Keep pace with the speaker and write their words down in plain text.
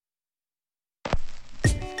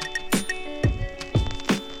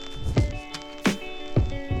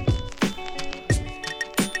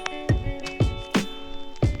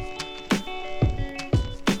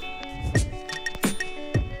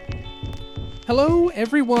Hello,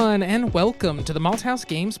 everyone, and welcome to the Malthouse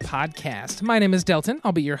Games Podcast. My name is Delton.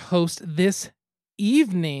 I'll be your host this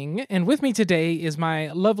evening, and with me today is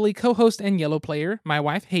my lovely co-host and yellow player, my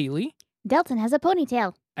wife, Haley. Delton has a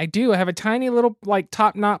ponytail. I do. I have a tiny little,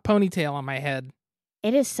 top knot ponytail on my head.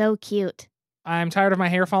 It is so cute. I'm tired of my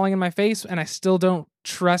hair falling in my face, and I still don't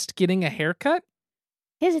trust getting a haircut.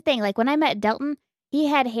 Here's the thing, when I met Delton, he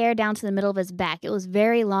had hair down to the middle of his back. It was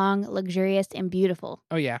very long, luxurious, and beautiful.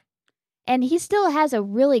 Oh, yeah. And he still has a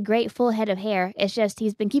really great full head of hair. It's just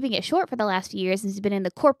he's been keeping it short for the last few years since he's been in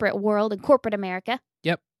the corporate world and corporate America.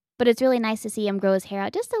 Yep. But it's really nice to see him grow his hair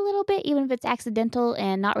out just a little bit, even if it's accidental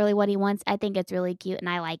and not really what he wants. I think it's really cute, and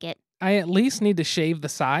I like it. I at least need to shave the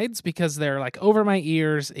sides because they're over my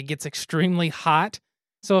ears. It gets extremely hot.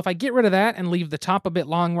 So if I get rid of that and leave the top a bit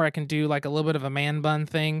long where I can do a little bit of a man bun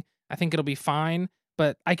thing, I think it'll be fine.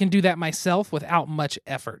 But I can do that myself without much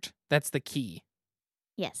effort. That's the key.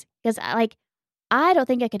 Yes, because I don't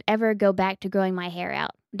think I could ever go back to growing my hair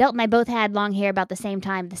out. Delton and I both had long hair about the same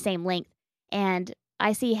time, the same length. And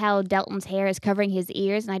I see how Delton's hair is covering his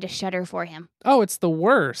ears, and I just shudder for him. Oh, it's the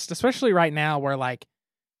worst, especially right now where,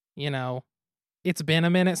 it's been a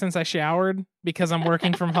minute since I showered because I'm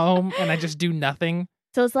working from home and I just do nothing.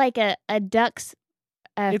 So it's like a duck's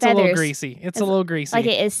it's feathers. A little greasy. It's a little greasy.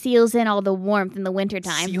 It seals in all the warmth in the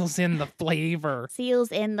wintertime. Seals in the flavor.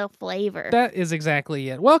 Seals in the flavor. That is exactly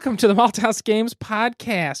it. Welcome to the Malthouse Games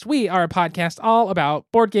Podcast. We are a podcast all about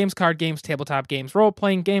board games, card games, tabletop games,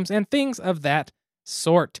 role-playing games, and things of that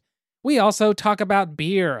sort. We also talk about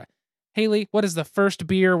beer. Haley, what is the first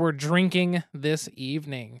beer we're drinking this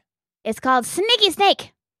evening? It's called Sneaky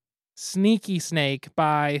Snake. Sneaky Snake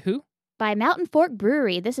by who? By Mountain Fork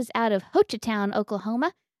Brewery. This is out of Hochatown,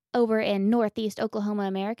 Oklahoma, over in northeast Oklahoma,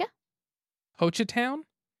 America. Hochatown?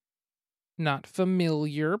 Not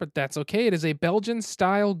familiar, but that's okay. It is a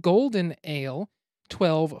Belgian-style golden ale,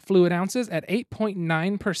 12 fluid ounces at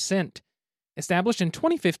 8.9%. Established in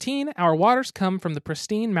 2015, our waters come from the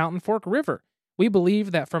pristine Mountain Fork River. We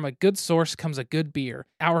believe that from a good source comes a good beer.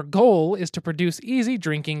 Our goal is to produce easy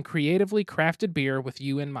drinking, creatively crafted beer with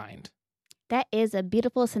you in mind. That is a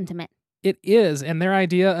beautiful sentiment. It is, and their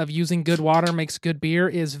idea of using good water makes good beer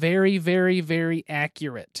is very, very, very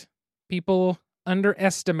accurate. People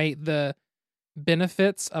underestimate the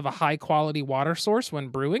benefits of a high-quality water source when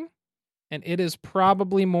brewing, and it is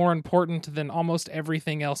probably more important than almost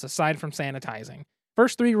everything else aside from sanitizing.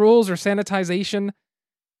 First three rules are sanitization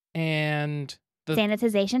and...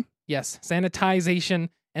 Sanitization? Yes, sanitization,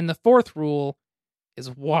 and the fourth rule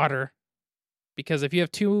is water. Because if you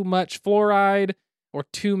have too much fluoride or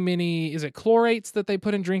too many, is it chlorates that they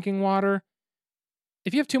put in drinking water?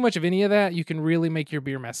 If you have too much of any of that, you can really make your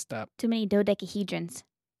beer messed up. Too many dodecahedrons.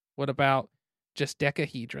 What about just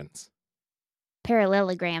decahedrons?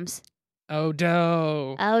 Parallelograms. Oh,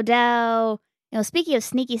 no. Oh, no. Speaking of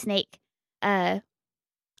Sneaky Snake, I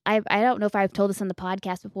don't know if I've told this on the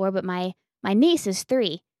podcast before, but my niece is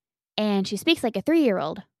 3, and she speaks like a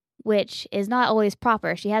 3-year-old, which is not always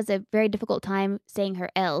proper. She has a very difficult time saying her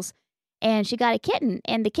L's. And she got a kitten,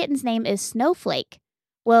 and the kitten's name is Snowflake.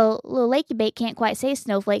 Well, little Lakey Bake can't quite say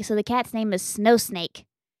Snowflake, so the cat's name is Snowsnake.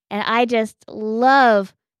 And I just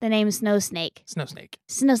love the name Snowsnake. Snowsnake.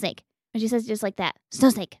 Snowsnake. And she says it just like that.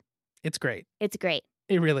 Snowsnake. It's great. It's great.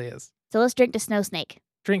 It really is. So let's drink to Snowsnake.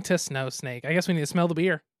 Drink to Snowsnake. I guess we need to smell the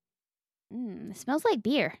beer. It smells like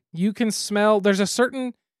beer. You can smell, there's a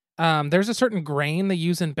certain grain they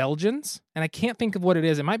use in Belgians, and I can't think of what it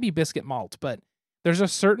is. It might be biscuit malt, but there's a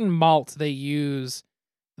certain malt they use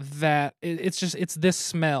that it's this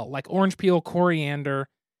smell, like orange peel, coriander.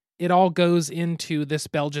 It all goes into this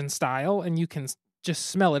Belgian style, and you can just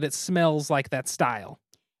smell it. It smells like that style.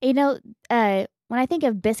 When I think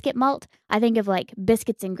of biscuit malt, I think of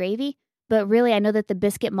biscuits and gravy. But really, I know that the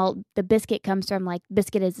biscuit comes from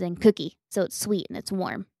biscuit is in cookie. So it's sweet and it's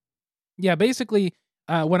warm. Yeah, basically,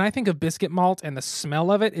 when I think of biscuit malt and the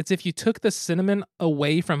smell of it, it's if you took the cinnamon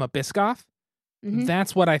away from a Biscoff. Mm-hmm.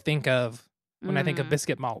 That's what I think of when I think of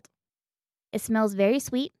biscuit malt. It smells very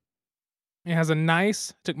sweet. It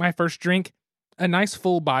has took my first drink, a nice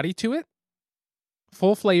full body to it.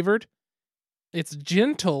 Full flavored. It's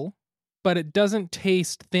gentle, but it doesn't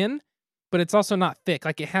taste thin, but it's also not thick.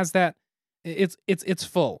 It has that, it's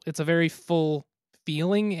full. It's a very full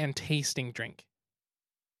feeling and tasting drink.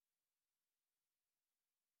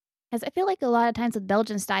 Because I feel like a lot of times with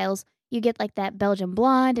Belgian styles, you get that Belgian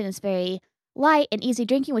blonde, and it's very light and easy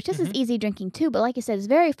drinking, which this is easy drinking too. But like you said, it's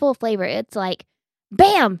very full flavor. It's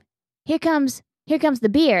bam! Here comes the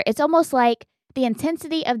beer. It's almost like the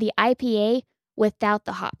intensity of the IPA without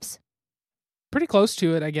the hops. Pretty close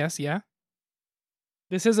to it, I guess, yeah.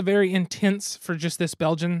 This is a very intense for just this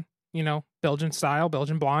Belgian, Belgian style,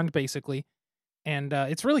 Belgian blonde, basically. And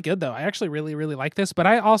it's really good, though. I actually really, really like this. But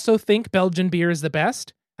I also think Belgian beer is the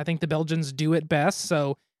best. I think the Belgians do it best.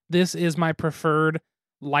 So this is my preferred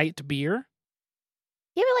light beer.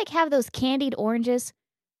 You ever have those candied oranges?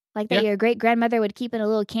 Like that Yeah. your great-grandmother would keep in a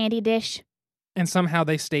little candy dish? And somehow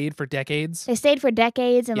they stayed for decades. They stayed for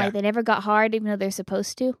decades and Yeah. they never got hard even though they're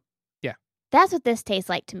supposed to? Yeah. That's what this tastes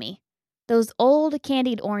like to me. Those old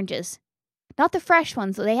candied oranges. Not the fresh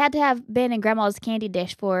ones. They had to have been in Grandma's candy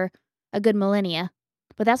dish for a good millennia.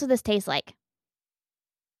 But that's what this tastes like.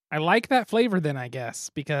 I like that flavor then, I guess,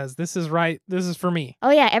 because this is right. This is for me.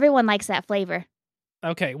 Oh yeah, everyone likes that flavor.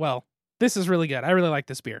 Okay, well, this is really good. I really like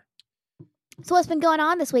this beer. So what's been going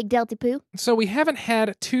on this week, Delty Poo? So we haven't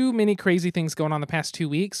had too many crazy things going on the past 2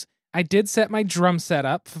 weeks. I did set my drum set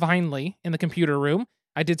up, finally, in the computer room.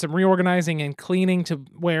 I did some reorganizing and cleaning to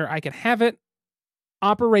where I could have it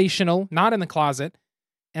operational, not in the closet.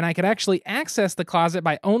 And I could actually access the closet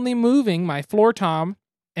by only moving my floor tom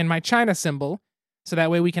and my China symbol. So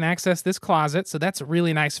that way we can access this closet. So that's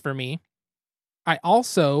really nice for me. I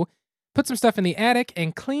also put some stuff in the attic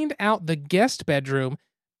and cleaned out the guest bedroom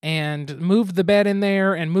and moved the bed in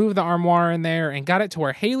there and moved the armoire in there and got it to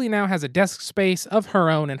where Haley now has a desk space of her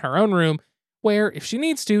own in her own room where, if she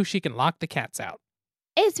needs to, she can lock the cats out.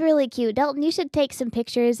 It's really cute. Dalton, you should take some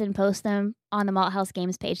pictures and post them on the Malt House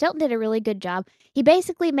Games page. Dalton did a really good job. He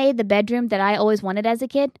basically made the bedroom that I always wanted as a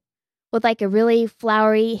kid with a really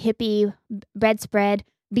flowery, hippie bedspread,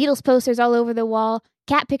 Beatles posters all over the wall,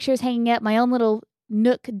 cat pictures hanging up, my own little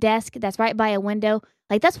nook desk that's right by a window.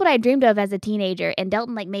 That's what I dreamed of as a teenager, and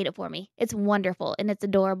Dalton made it for me. It's wonderful, and it's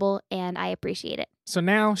adorable, and I appreciate it. So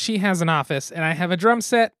now she has an office, and I have a drum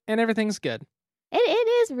set, and everything's good. It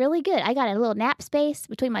is really good. I got a little nap space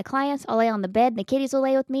between my clients. I'll lay on the bed, and the kitties will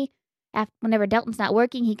lay with me. Whenever Dalton's not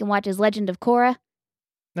working, he can watch his Legend of Korra.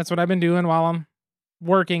 That's what I've been doing while I'm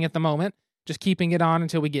working at the moment. Just keeping it on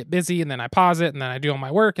until we get busy, and then I pause it, and then I do all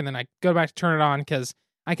my work, and then I go back to turn it on because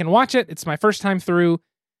I can watch it. It's my first time through.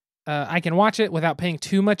 I can watch it without paying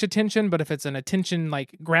too much attention, but if it's an attention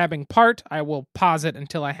grabbing part, I will pause it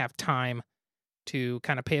until I have time to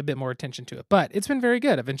kind of pay a bit more attention to it. But it's been very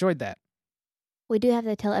good. I've enjoyed that. We do have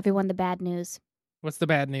to tell everyone the bad news. What's the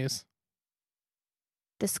bad news?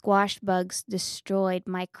 The squash bugs destroyed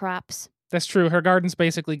my crops. That's true. Her garden's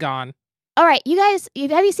basically gone. All right, you guys,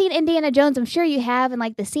 have you seen Indiana Jones? I'm sure you have.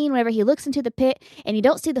 And the scene whenever he looks into the pit and you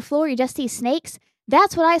don't see the floor, you just see snakes.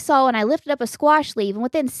 That's what I saw when I lifted up a squash leaf. And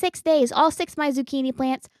within 6 days, all 6 of my zucchini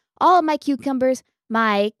plants, all of my cucumbers,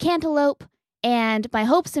 my cantaloupe, and my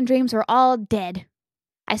hopes and dreams were all dead.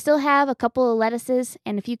 I still have a couple of lettuces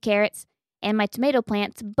and a few carrots and my tomato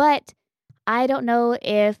plants, but I don't know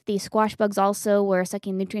if the squash bugs also were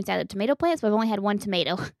sucking nutrients out of the tomato plants, but I've only had 1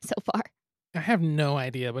 tomato so far. I have no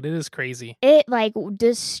idea, but it is crazy. It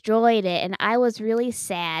destroyed it, and I was really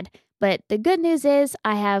sad. But the good news is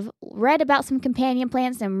I have read about some companion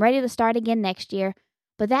plants and I'm ready to start again next year.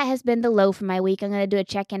 But that has been the low for my week. I'm going to do a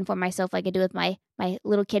check-in for myself like I do with my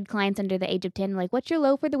little kid clients under the age of 10. What's your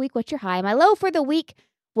low for the week? What's your high? My low for the week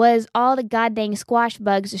was all the goddamn squash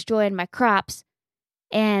bugs destroying my crops.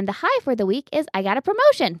 And the high for the week is I got a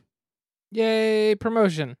promotion. Yay,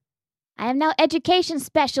 promotion. I am now education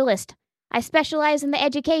specialist. I specialize in the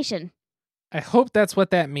education. I hope that's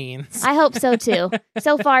what that means. I hope so too.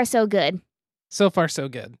 So far, so good. So far, so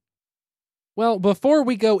good. Well, before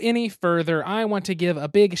we go any further, I want to give a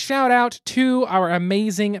big shout out to our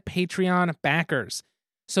amazing Patreon backers.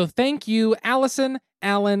 So thank you, Allison,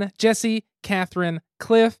 Alan, Jesse, Catherine,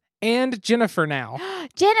 Cliff, and Jennifer now.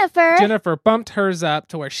 Jennifer! Jennifer bumped hers up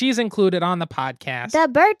to where she's included on the podcast. The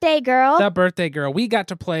birthday girl. The birthday girl. We got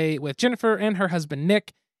to play with Jennifer and her husband,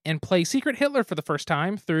 Nick, and play Secret Hitler for the first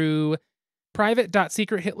time through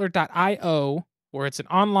private.secrethitler.io, where it's an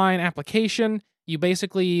online application. You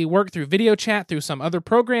basically work through video chat through some other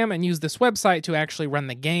program and use this website to actually run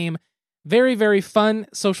the game. Very, very fun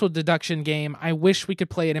social deduction game. I wish we could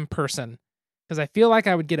play it in person because I feel like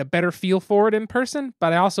I would get a better feel for it in person,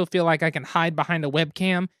 but I also feel like I can hide behind a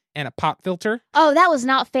webcam and a pop filter. Oh, that was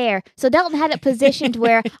not fair. So Dalton had it positioned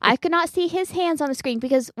where I could not see his hands on the screen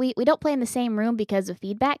because we don't play in the same room because of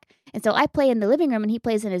feedback. And so I play in the living room and he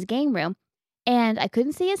plays in his game room. And I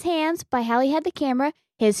couldn't see his hands by how he had the camera.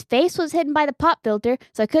 His face was hidden by the pop filter,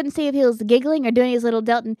 so I couldn't see if he was giggling or doing his little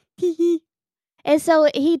Dalton hee. And so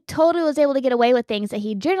he totally was able to get away with things that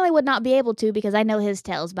he generally would not be able to because I know his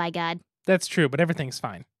tells, by God. That's true, but everything's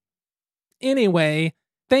fine. Anyway,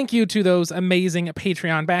 thank you to those amazing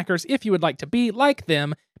Patreon backers. If you would like to be like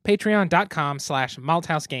them,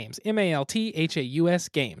 patreon.com/malthousegames,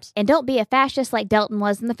 MALTHAUS games. And don't be a fascist like Delton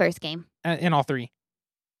was in the first game. In all three.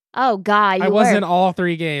 Oh, God, I was in all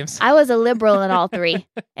three games. I was a liberal in all three.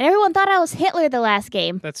 And everyone thought I was Hitler the last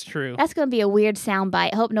game. That's true. That's going to be a weird soundbite.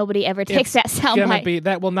 I hope nobody ever takes that soundbite.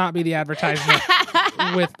 That will not be the advertisement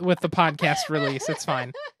with the podcast release. It's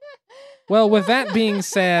fine. Well, with that being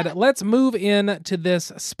said, let's move in to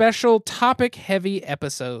this special topic-heavy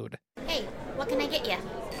episode. Hey, what can I get you?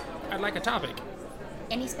 I'd like a topic.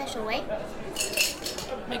 Any special way?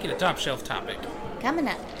 Make it a top-shelf topic. Coming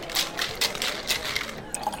up.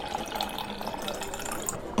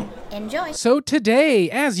 Enjoy. So today,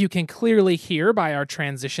 as you can clearly hear by our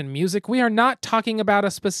transition music, we are not talking about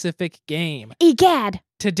a specific game. Egad!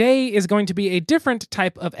 Today is going to be a different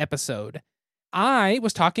type of episode. I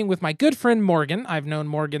was talking with my good friend Morgan. I've known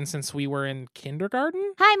Morgan since we were in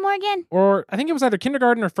kindergarten. Hi, Morgan. Or I think it was either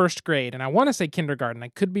kindergarten or first grade, and I want to say kindergarten. I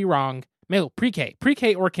could be wrong. No,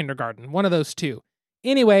 pre-K or kindergarten, one of those two.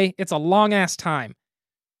 Anyway, it's a long-ass time.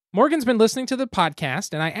 Morgan's been listening to the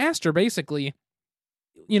podcast, and I asked her basically,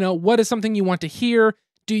 what is something you want to hear?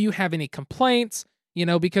 Do you have any complaints?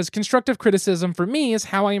 Because constructive criticism for me is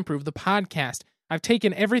how I improve the podcast. I've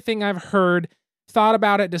taken everything I've heard, thought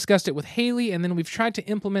about it, discussed it with Haley, and then we've tried to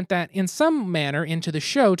implement that in some manner into the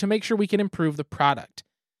show to make sure we can improve the product.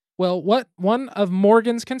 Well, one of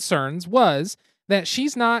Morgan's concerns was that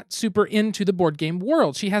she's not super into the board game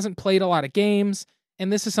world. She hasn't played a lot of games,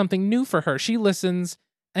 and this is something new for her. She listens,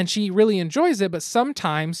 and she really enjoys it, but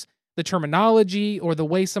sometimes the terminology or the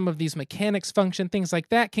way some of these mechanics function, things like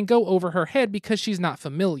that, can go over her head because she's not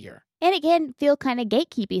familiar. And it can feel kind of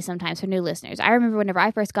gatekeepy sometimes for new listeners. I remember whenever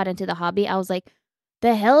I first got into the hobby, I was like,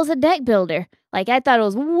 the hell is a deck builder? Like, I thought it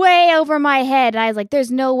was way over my head. And I was like, there's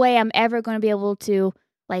no way I'm ever going to be able to,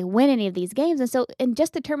 win any of these games. And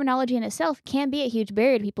just the terminology in itself can be a huge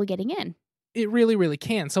barrier to people getting in. It really, really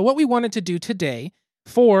can. So what we wanted to do today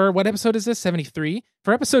for, what episode is this? 73?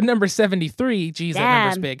 For episode number 73, geez, Damn. That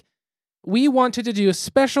number's big. We wanted to do a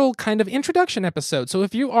special kind of introduction episode. So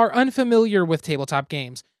if you are unfamiliar with tabletop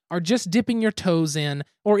games, are just dipping your toes in,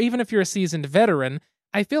 or even if you're a seasoned veteran,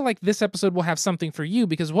 I feel like this episode will have something for you,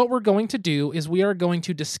 because what we're going to do is we are going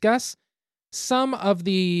to discuss some of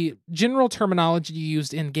the general terminology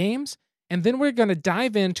used in games, and then we're going to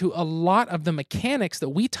dive into a lot of the mechanics that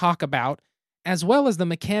we talk about, as well as the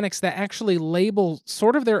mechanics that actually label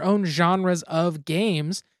sort of their own genres of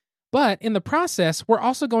games. But in the process, we're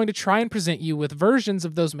also going to try and present you with versions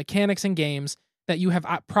of those mechanics and games that you have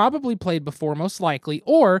probably played before, most likely,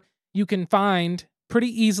 or you can find pretty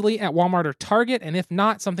easily at Walmart or Target, and if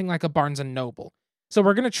not, something like a Barnes & Noble. So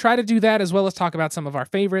we're going to try to do that, as well as talk about some of our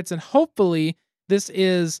favorites, and hopefully this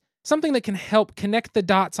is something that can help connect the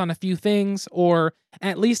dots on a few things, or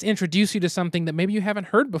at least introduce you to something that maybe you haven't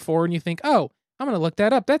heard before, and you think, oh, I'm going to look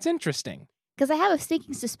that up. That's interesting. Because I have a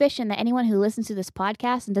sneaking suspicion that anyone who listens to this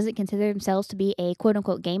podcast and doesn't consider themselves to be a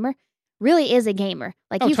quote-unquote gamer really is a gamer.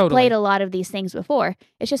 You've totally played a lot of these things before.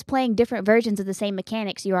 It's just playing different versions of the same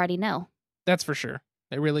mechanics you already know. That's for sure.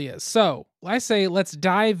 It really is. So I say let's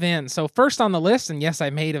dive in. So first on the list, and yes,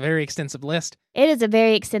 I made a very extensive list. It is a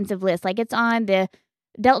very extensive list. It's on the...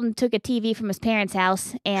 Delton took a TV from his parents'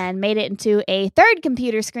 house and made it into a third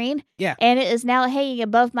computer screen. Yeah. And it is now hanging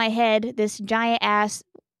above my head, this giant-ass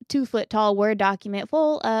 2-foot-tall Word document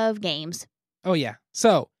full of games. Oh, yeah.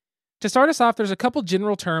 So, to start us off, there's a couple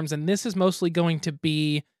general terms, and this is mostly going to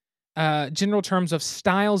be general terms of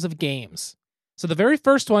styles of games. So the very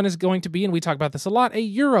first one is going to be, and we talk about this a lot, a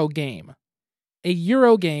Euro game. A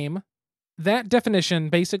Euro game, that definition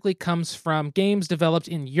basically comes from games developed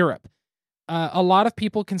in Europe. A lot of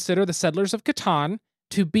people consider the Settlers of Catan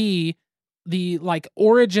to be the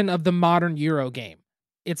origin of the modern Euro game.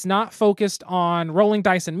 It's not focused on rolling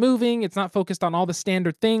dice and moving. It's not focused on all the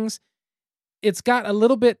standard things. It's got a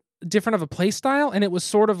little bit different of a play style, and it was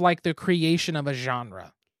sort of like the creation of a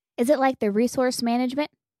genre. Is it like the resource management?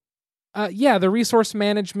 Yeah, the resource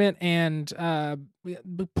management and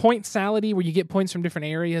pointsality, where you get points from different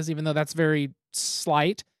areas, even though that's very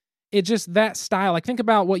slight. It just, that style, think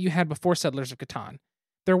about what you had before Settlers of Catan.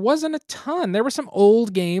 There wasn't a ton. There were some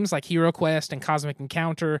old games like Hero Quest and Cosmic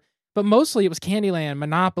Encounter, but mostly it was Candyland,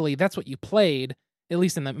 Monopoly. That's what you played, at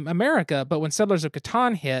least in America. But when Settlers of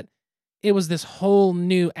Catan hit, it was this whole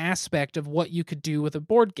new aspect of what you could do with a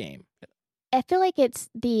board game. I feel like it's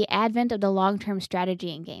the advent of the long-term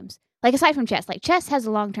strategy in games. Aside from chess, chess has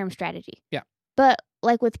a long-term strategy. Yeah. But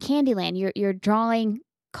with Candyland, you're drawing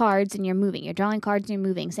cards and you're moving. You're drawing cards and you're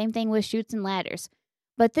moving. Same thing with Chutes and Ladders.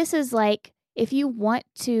 But this is if you want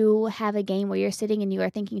to have a game where you're sitting and you are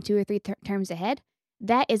thinking 2 or 3 terms ahead,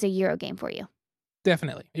 that is a Euro game for you.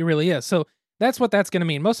 Definitely. It really is. So that's what that's going to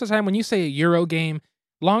mean. Most of the time when you say a Euro game,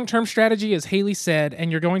 long-term strategy, as Haley said,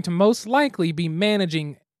 and you're going to most likely be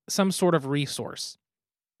managing some sort of resource.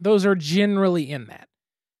 Those are generally in that.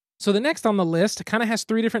 So the next on the list kind of has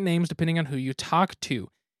 3 different names depending on who you talk to.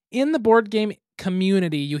 In the board game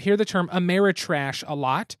community, you hear the term Ameritrash a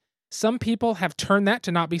lot. Some people have turned that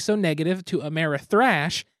to not be so negative to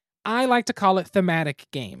Amerithrash. I like to call it thematic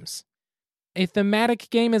games. A thematic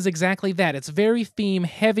game is exactly that. It's very theme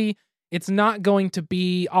heavy. It's not going to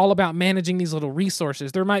be all about managing these little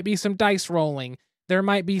resources. There might be some dice rolling. There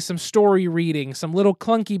might be some story reading, some little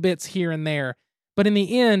clunky bits here and there. But in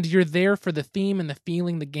the end, you're there for the theme and the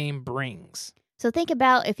feeling the game brings. So think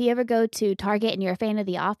about if you ever go to Target and you're a fan of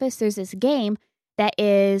The Office, there's this game that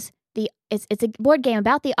is it's a board game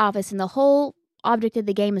about The Office, and the whole object of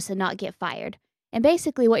the game is to not get fired. And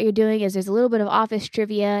basically what you're doing is there's a little bit of Office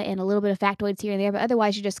trivia and a little bit of factoids here and there, but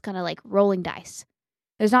otherwise you're just kind of like rolling dice.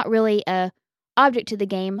 There's not really a object to the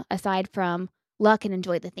game aside from luck and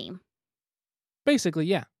enjoy the theme. Basically,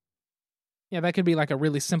 yeah. Yeah, that could be like a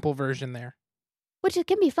really simple version there. Which it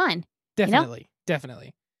can be fun. Definitely,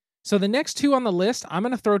 definitely. So the next 2 on the list, I'm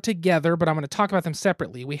going to throw together, but I'm going to talk about them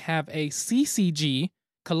separately. We have a CCG,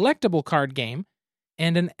 collectible card game,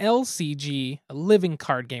 and an LCG, a living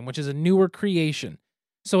card game, which is a newer creation.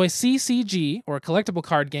 So a CCG, or a collectible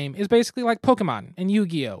card game, is basically like Pokemon and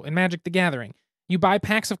Yu-Gi-Oh! And Magic the Gathering. You buy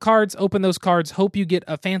packs of cards, open those cards, hope you get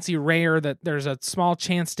a fancy rare that there's a small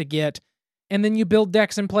chance to get, and then you build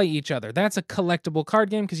decks and play each other. That's a collectible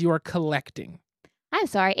card game because you are collecting. I'm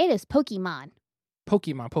sorry, it is Pokemon.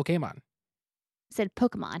 Pokemon. I said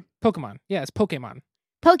Pokemon. Pokemon. Yeah, it's Pokemon.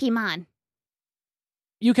 Pokemon.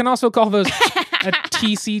 You can also call those a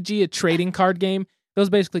TCG, a trading card game. Those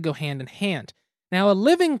basically go hand in hand. Now, a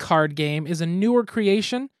living card game is a newer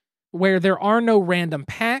creation where there are no random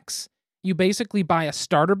packs. You basically buy a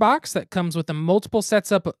starter box that comes with a multiple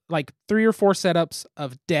sets up, like 3 or 4 setups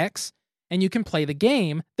of decks, and you can play the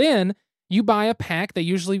game. Then you buy a pack. They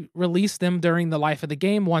usually release them during the life of the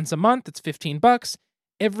game once a month. It's $15.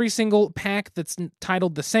 Every single pack that's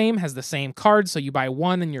titled the same has the same cards, so you buy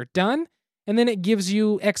one and you're done. And then it gives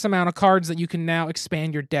you X amount of cards that you can now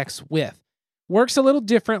expand your decks with. Works a little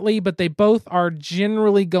differently, but they both are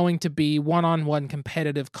generally going to be one-on-one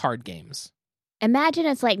competitive card games. Imagine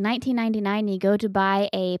it's like $19.99 and you go to buy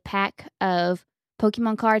a pack of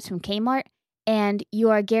Pokemon cards from Kmart, and you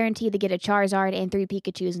are guaranteed to get a Charizard and 3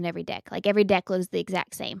 Pikachus in every deck. Like every deck looks the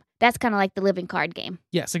exact same. That's kind of like the living card game.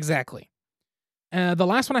 Yes, exactly. The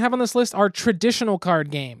last one I have on this list are traditional card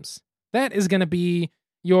games. That is going to be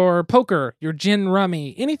your poker, your gin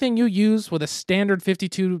rummy, anything you use with a standard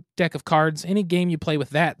 52 deck of cards, any game you play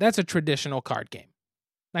with that's a traditional card game.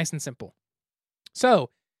 Nice and simple.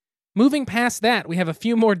 So, moving past that, we have a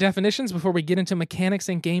few more definitions before we get into mechanics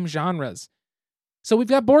and game genres. So we've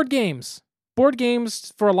got board games. Board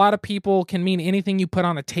games, for a lot of people, can mean anything you put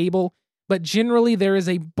on a table, but generally there is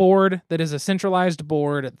a board that is a centralized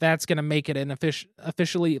board that's going to make it an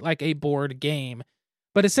officially like a board game.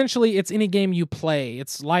 But essentially, it's any game you play.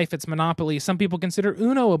 It's Life, it's Monopoly. Some people consider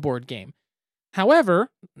Uno a board game. However,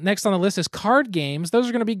 next on the list is card games. Those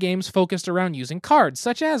are going to be games focused around using cards,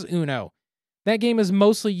 such as Uno. That game is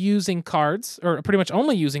mostly using cards, or pretty much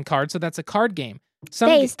only using cards, so that's a card game.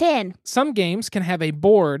 Phase 10. Some games can have a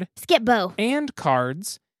board Skip-Bo. and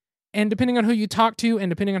cards, and depending on who you talk to and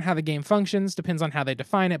depending on how the game functions, depends on how they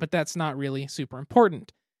define it, but that's not really super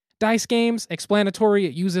important. Dice games, explanatory,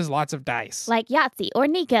 it uses lots of dice. Like Yahtzee or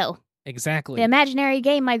Nico. Exactly. The imaginary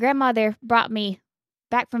game my grandmother brought me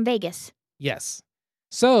back from Vegas. Yes.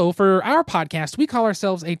 So for our podcast, we call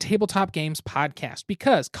ourselves a tabletop games podcast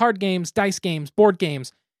because card games, dice games, board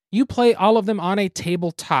games, you play all of them on a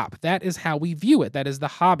tabletop. That is how we view it. That is the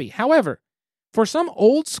hobby. However, for some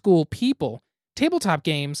old school people, tabletop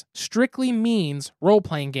games strictly means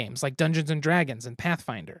role-playing games like Dungeons & Dragons and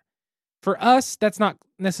Pathfinder. For us, that's not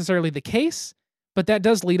necessarily the case, but that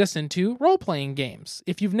does lead us into role-playing games.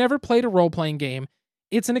 If you've never played a role-playing game,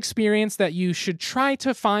 it's an experience that you should try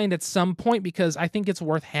to find at some point because I think it's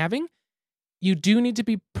worth having. You do need to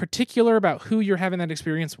be particular about who you're having that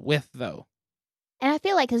experience with, though. And I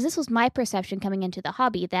feel like, because this was my perception coming into the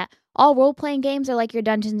hobby, that all role-playing games are like your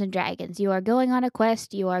Dungeons & Dragons. You are going on a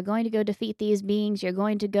quest, you are going to go defeat these beings, you're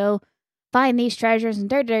going to go find these treasures,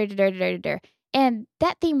 and And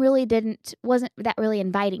that theme really wasn't that really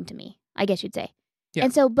inviting to me, I guess you'd say. Yeah.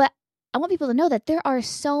 And so, but I want people to know that there are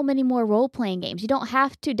so many more role-playing games. You don't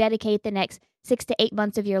have to dedicate the next 6 to 8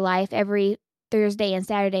 months of your life every Thursday and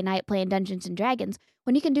Saturday night playing Dungeons & Dragons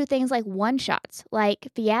when you can do things like one-shots, like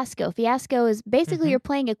Fiasco. Fiasco is basically you're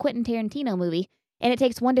playing a Quentin Tarantino movie, and it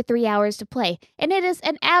takes 1 to 3 hours to play. And it is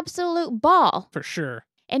an absolute ball. For sure.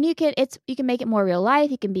 And you can make it more real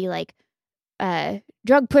life. You can be like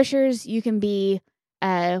drug pushers, you can be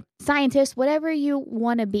scientists, whatever you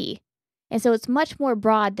want to be. And so it's much more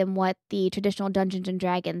broad than what the traditional Dungeons and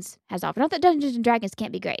Dragons has offered. Not that Dungeons and Dragons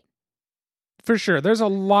can't be great. For sure. There's a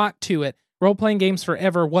lot to it. Role-playing games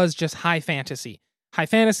forever was just high fantasy. High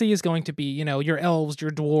fantasy is going to be, your elves,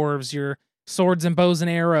 your dwarves, your swords and bows and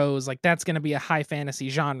arrows. Like, that's going to be a high fantasy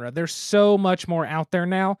genre. There's so much more out there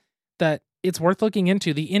now that it's worth looking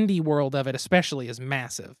into. The indie world of it especially is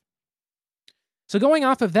massive. So going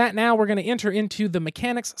off of that now, we're going to enter into the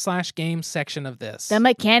mechanics/games section of this. The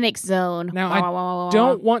mechanics zone. Now, I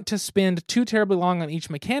don't want to spend too terribly long on each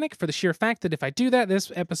mechanic for the sheer fact that if I do that,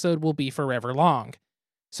 this episode will be forever long.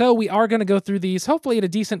 So we are going to go through these, hopefully at a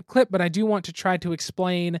decent clip, but I do want to try to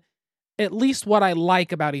explain at least what I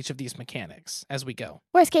like about each of these mechanics as we go.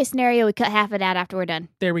 Worst case scenario, we cut half it out after we're done.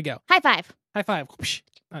 There we go. High five. High five.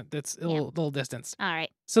 That's a little distance. All right.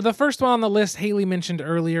 So the first one on the list Haley mentioned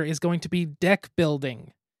earlier is going to be deck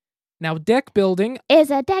building. Now, deck building is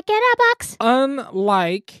a deck in a box.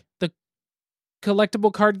 Unlike the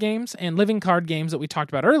collectible card games and living card games that we talked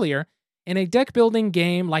about earlier, in a deck building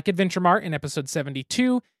game like Adventure Mart in episode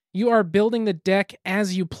 72, you are building the deck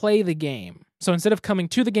as you play the game. So instead of coming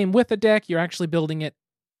to the game with a deck, you're actually building it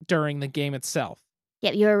during the game itself.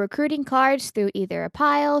 Yep, you're recruiting cards through either a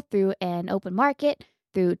pile, through an open market,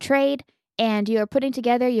 through trade, and you are putting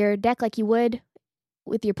together your deck like you would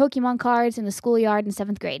with your Pokemon cards in the schoolyard in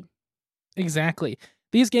 7th grade. Exactly.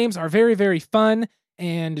 These games are very, very fun,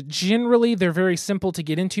 and generally they're very simple to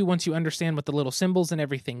get into once you understand what the little symbols and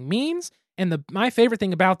everything means. And my favorite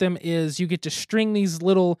thing about them is you get to string these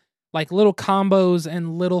little combos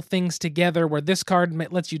and little things together where this card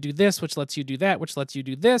lets you do this, which lets you do that, which lets you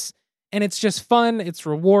do this. And it's just fun, it's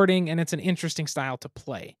rewarding, and it's an interesting style to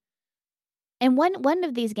play. And one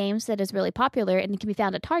of these games that is really popular and can be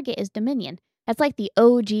found at Target is Dominion. That's like the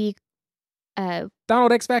OG...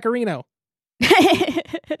 Donald X Vaccarino.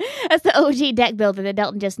 That's the OG deck builder that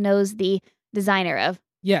Delton just knows the designer of.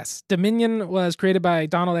 Yes, Dominion was created by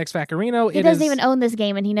Donald X Vaccarino. He doesn't even own this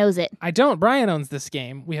game, and he knows it. I don't. Brian owns this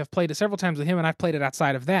game. We have played it several times with him, and I've played it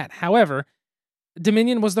outside of that. However,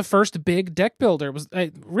 Dominion was the first big deck builder. It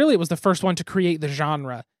was the first one to create the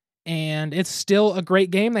genre. And it's still a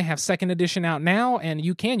great game. They have 2nd edition out now, and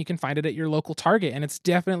you can find it at your local Target, and it's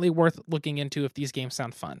definitely worth looking into if these games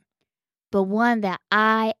sound fun. But one that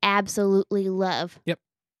I absolutely love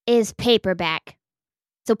is Paperback.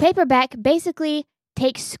 So Paperback basically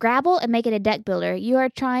takes Scrabble and make it a deck builder. You are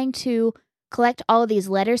trying to collect all of these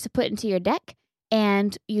letters to put into your deck,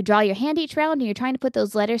 and you draw your hand each round, and you're trying to put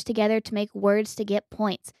those letters together to make words to get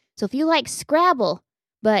points. So if you like Scrabble,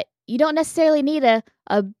 but you don't necessarily need a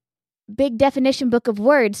big definition book of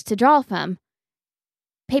words to draw from,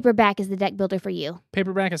 Paperback is the deck builder for you.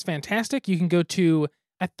 Paperback is fantastic. You can go to,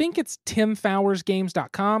 I think it's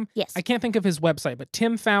timfowersgames.com. Yes. I can't think of his website, but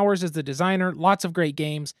Tim Fowers is the designer. Lots of great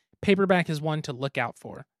games. Paperback is one to look out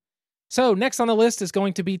for. So next on the list is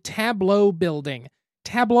going to be tableau building.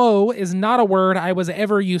 Tableau is not a word I was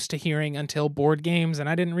ever used to hearing until board games, and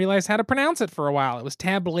I didn't realize how to pronounce it for a while. It was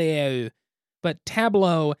tableau. But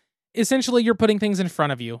tableau, essentially you're putting things in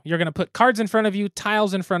front of you. You're going to put cards in front of you,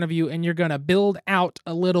 tiles in front of you, and you're going to build out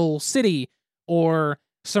a little city or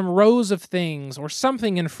some rows of things or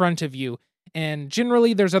something in front of you. And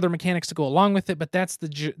generally there's other mechanics to go along with it, but that's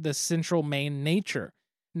the central main nature.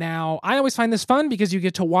 Now, I always find this fun because you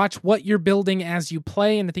get to watch what you're building as you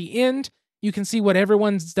play, and at the end, you can see what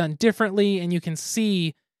everyone's done differently, and you can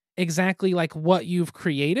see exactly like what you've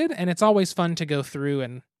created, and it's always fun to go through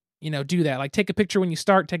and, do that. Like, take a picture when you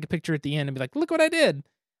start, take a picture at the end, and be like, look what I did.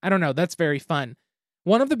 I don't know, that's very fun.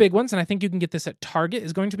 One of the big ones, and I think you can get this at Target,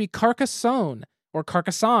 is going to be Carcassonne, or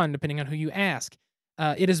Carcassonne, depending on who you ask.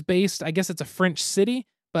 It is based, I guess it's a French city,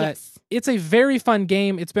 but It's a very fun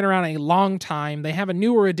game. It's been around a long time. They have a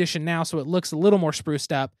newer edition now, so it looks a little more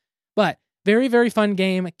spruced up. But very, very fun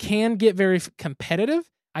game. Can get very competitive.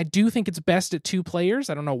 I do think it's best at 2 players.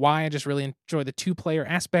 I don't know why. I just really enjoy the 2-player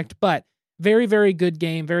aspect. But very, very good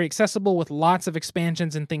game. Very accessible with lots of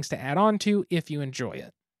expansions and things to add on to if you enjoy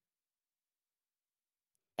it.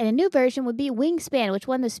 And a new version would be Wingspan, which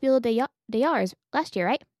won the Spiel des Jahres last year,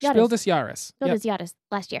 right? Spiel des Jahres. Spiel des Jahres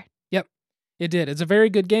last year. Yep. It did. It's a very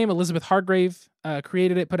good game. Elizabeth Hargrave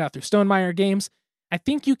created it, put out through Stonemaier Games. I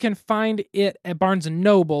think you can find it at Barnes &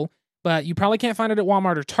 Noble, but you probably can't find it at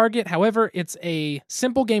Walmart or Target. However, it's a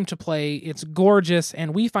simple game to play. It's gorgeous,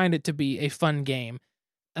 and we find it to be a fun game.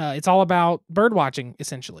 It's all about bird watching,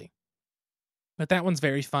 essentially. But that one's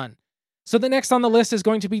very fun. So the next on the list is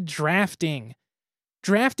going to be drafting.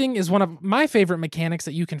 Drafting is one of my favorite mechanics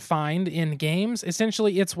that you can find in games.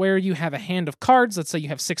 Essentially, it's where you have a hand of cards. Let's say you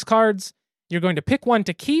have 6 cards. You're going to pick one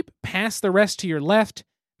to keep, pass the rest to your left.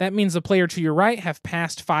 That means the player to your right have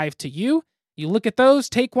passed 5 to you. You look at those,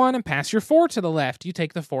 take one, and pass your 4 to the left. You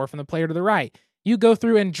take the 4 from the player to the right. You go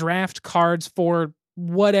through and draft cards for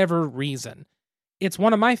whatever reason. It's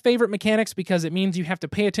one of my favorite mechanics because it means you have to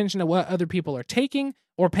pay attention to what other people are taking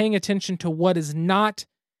or paying attention to what is not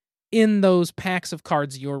in those packs of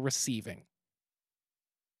cards you're receiving.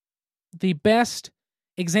 The best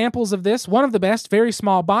examples of this, one of the best, very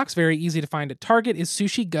small box, very easy to find at Target, is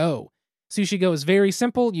Sushi Go. Sushi Go is very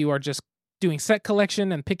simple. You are just doing set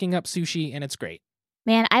collection and picking up sushi, and it's great.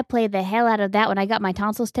 Man, I played the hell out of that when I got my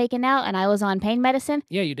tonsils taken out and I was on pain medicine.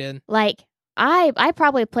 Yeah, you did. Like, I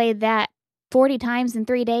probably played that 40 times in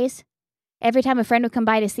 3 days. Every time a friend would come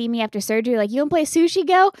by to see me after surgery, like, you want to play Sushi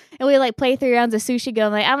Go? And we like play 3 rounds of Sushi Go.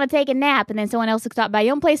 I'm like, I'm going to take a nap. And then someone else would stop by, you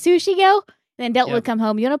want to play Sushi Go? And then Delton would come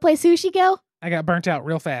home, you want to play Sushi Go? I got burnt out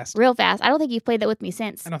real fast. Real fast. I don't think you've played that with me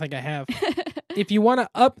since. I don't think I have. If you want to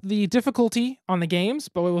up the difficulty on the games,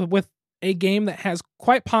 but with a game that has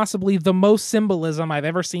quite possibly the most symbolism I've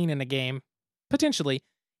ever seen in a game, potentially,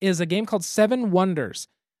 is a game called Seven Wonders.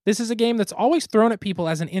 This is a game that's always thrown at people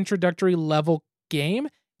as an introductory level game,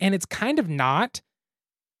 and it's kind of not.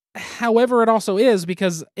 However, it also is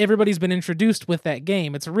because everybody's been introduced with that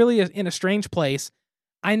game. It's really in a strange place.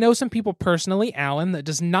 I know some people personally, Alan, that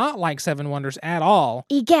does not like Seven Wonders at all.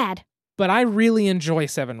 Egad. But I really enjoy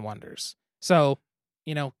Seven Wonders. So,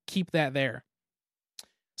 keep that there.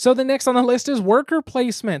 So the next on the list is worker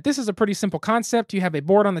placement. This is a pretty simple concept. You have a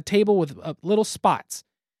board on the table with little spots.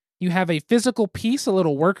 You have a physical piece, a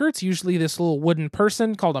little worker. It's usually this little wooden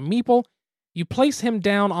person called a meeple. You place him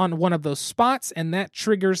down on one of those spots, and that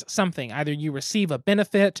triggers something. Either you receive a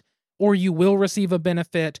benefit, or you will receive a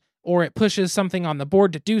benefit, or it pushes something on the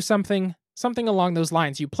board to do something along those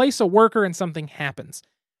lines. You place a worker and something happens.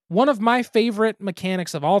 One of my favorite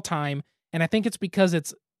mechanics of all time, and I think it's because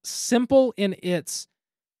it's simple in its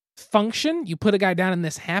function. You put a guy down and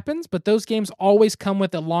this happens, but those games always come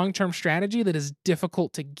with a long-term strategy that is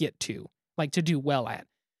difficult to get to, like to do well at.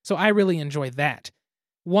 So I really enjoy that.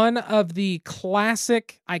 One of the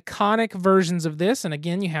classic, iconic versions of this, and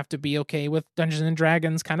again, you have to be okay with Dungeons &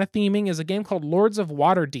 Dragons kind of theming, is a game called Lords of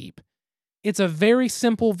Waterdeep. It's a very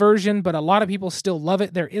simple version, but a lot of people still love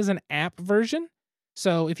it. There is an app version,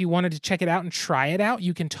 so if you wanted to check it out and try it out,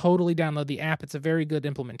 you can totally download the app. It's a very good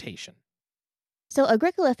implementation. So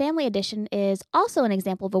Agricola Family Edition is also an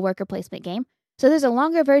example of a worker placement game. So there's a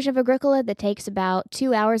longer version of Agricola that takes about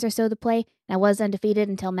 2 hours or so to play, and I was undefeated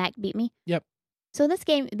until Mac beat me. Yep. So in this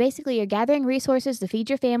game, basically, you're gathering resources to feed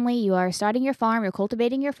your family. You are starting your farm. You're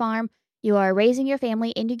cultivating your farm. You are raising your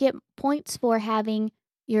family, and you get points for having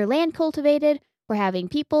your land cultivated, for having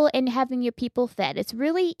people, and having your people fed. It's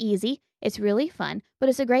really easy. It's really fun, but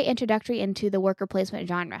it's a great introductory into the worker placement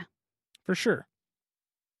genre. For sure.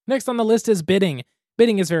 Next on the list is bidding.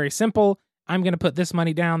 Bidding is very simple. I'm going to put this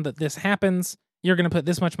money down that this happens. You're going to put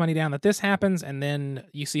this much money down that this happens, and then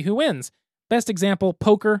you see who wins. Best example,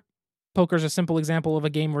 poker. Poker's a simple example of a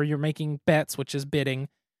game where you're making bets, which is bidding.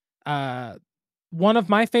 One of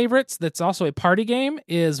my favorites that's also a party game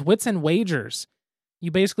is Wits and Wagers.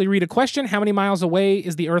 You basically read a question, how many miles away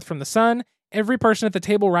is the Earth from the sun? Every person at the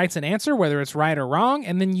table writes an answer, whether it's right or wrong,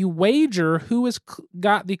 and then you wager who has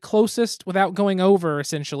got the closest without going over,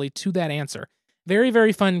 essentially, to that answer. Very,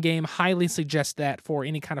 very fun game. Highly suggest that for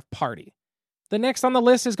any kind of party. The next on the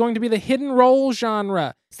list is going to be the hidden role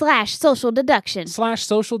genre. / social deduction. /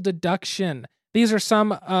 social deduction. These are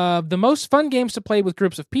some of the most fun games to play with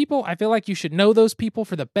groups of people. I feel like you should know those people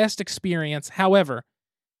for the best experience. However,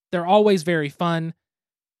 they're always very fun.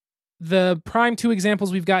 The prime 2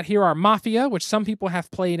 examples we've got here are Mafia, which some people have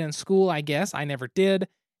played in school, I guess. I never did.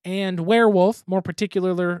 And Werewolf, more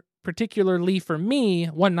particularly for me,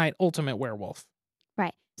 One Night Ultimate Werewolf.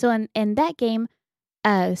 Right. So in that game,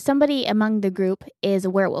 somebody among the group is a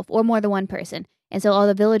werewolf, or more than one person. And so all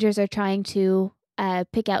the villagers are trying to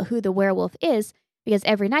pick out who the werewolf is, because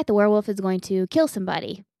every night the werewolf is going to kill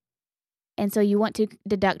somebody. And so you want to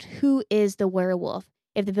deduct who is the werewolf.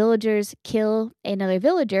 If the villagers kill another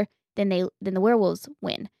villager, then the werewolves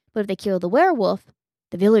win. But if they kill the werewolf,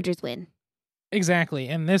 the villagers win. Exactly.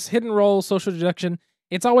 And this hidden role social deduction,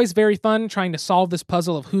 it's always very fun trying to solve this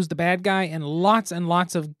puzzle of who's the bad guy, and lots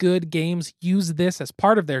of good games use this as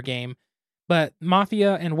part of their game. But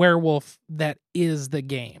Mafia and Werewolf, that is the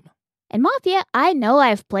game. And Mafia, I know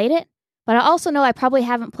I've played it, but I also know I probably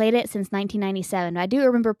haven't played it since 1997. I do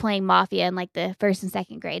remember playing Mafia in like the 1st and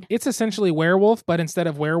 2nd grade. It's essentially Werewolf, but instead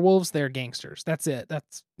of werewolves, they're gangsters. That's it.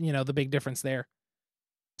 That's, the big difference there.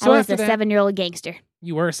 So I was after a that, 7-year-old gangster.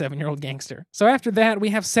 you were a 7-year-old gangster. So after that, we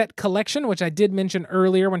have Set Collection, which I did mention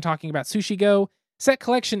earlier when talking about Sushi Go. Set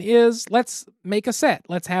Collection is, let's make a set.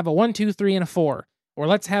 Let's have a 1, 2, 3, and a 4. Or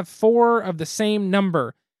let's have 4 of the same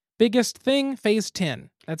number. Biggest thing, Phase 10.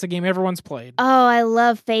 That's a game everyone's played. Oh, I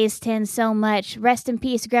love Phase 10 so much. Rest in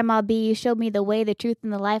peace, Grandma B. You showed me the way, the truth,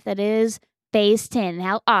 and the life that is Phase 10.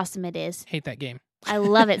 How awesome it is. Hate that game. I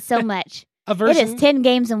love it so much. A version, It is 10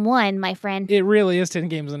 games in one, my friend. It really is 10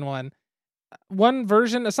 games in one. One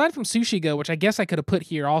version, aside from Sushi Go, which I guess I could have put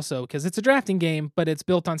here also, because it's a drafting game, but it's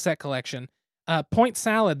built on Set Collection. Point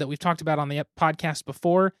Salad that we've talked about on the podcast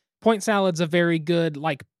before. Point Salad's a very good,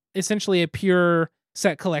 like, essentially a pure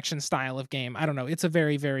Set Collection style of game. I don't know. It's a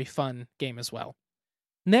very, very fun game as well.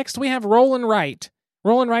 Next, we have Roll and Write.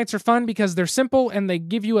 Roll and Writes are fun because they're simple and they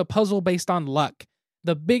give you a puzzle based on luck.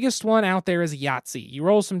 The biggest one out there is Yahtzee. You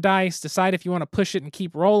roll some dice, decide if you want to push it and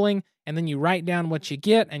keep rolling, and then you write down what you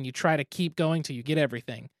get and you try to keep going till you get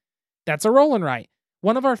everything. That's a Roll and Write.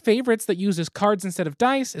 One of our favorites that uses cards instead of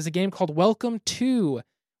dice is a game called Welcome To.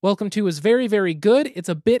 Welcome To is very, very good. It's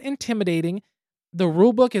a bit intimidating. The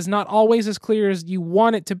rulebook is not always as clear as you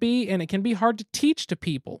want it to be, and it can be hard to teach to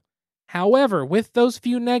people. However, with those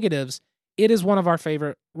few negatives, it is one of our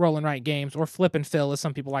favorite roll and write games, or flip and fill as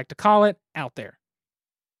some people like to call it, out there.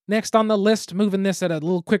 Next on the list, moving this at a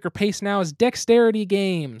little quicker pace now, is dexterity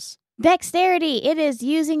games. Dexterity. It is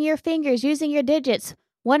using your fingers, using your digits.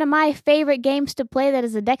 One of my favorite games to play that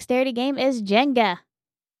is a dexterity game is Jenga.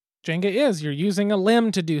 Jenga is. You're using a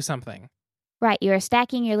limb to do something. Right, you are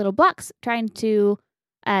stacking your little blocks, trying to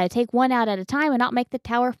take one out at a time and not make the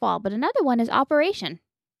tower fall. But another one is Operation.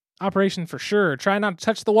 Operation for sure. Try not to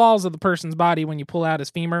touch the walls of the person's body when you pull out his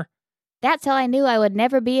femur. That's how I knew I would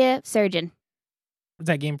never be a surgeon. Does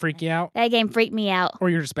that game freak you out? That game freaked me out. Or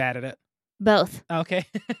you're just bad at it? Both. Okay.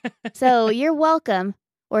 So you're welcome.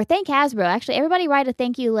 Or thank Hasbro. Actually, everybody write a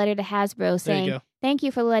thank you letter to Hasbro saying, thank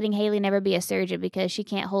you for letting Haley never be a surgeon because she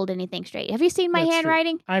can't hold anything straight. Have you seen my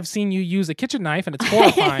handwriting? True. I've seen you use a kitchen knife and it's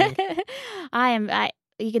horrifying.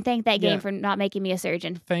 You can thank that game for not making me a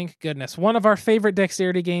surgeon. Thank goodness. One of our favorite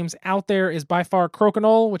dexterity games out there is by far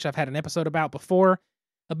Crokinole, which I've had an episode about before.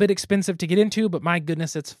 A bit expensive to get into, but my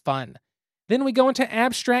goodness, it's fun. Then we go into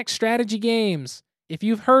abstract strategy games. If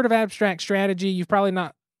you've heard of abstract strategy, you've probably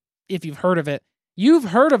not, if you've heard of it, you've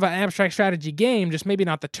heard of an abstract strategy game, just maybe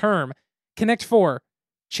not the term. Connect 4,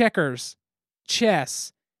 checkers,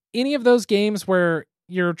 chess, any of those games where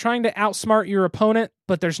you're trying to outsmart your opponent,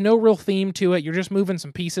 but there's no real theme to it. You're just moving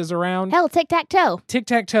some pieces around. Hell, tic-tac-toe.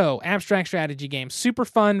 Tic-tac-toe, abstract strategy game. Super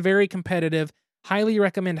fun, very competitive. Highly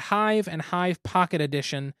recommend Hive and Hive Pocket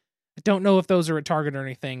Edition. I don't know if those are at Target or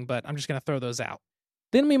anything, but I'm just going to throw those out.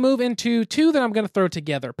 Then we move into two that I'm going to throw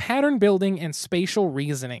together, pattern building and spatial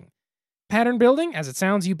reasoning. Pattern building, as it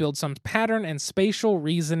sounds, you build some pattern, and spatial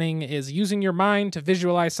reasoning is using your mind to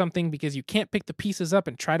visualize something because you can't pick the pieces up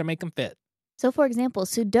and try to make them fit. So, for example,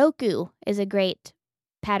 Sudoku is a great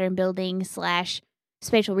pattern building /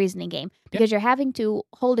 spatial reasoning game because you're having to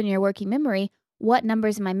hold in your working memory what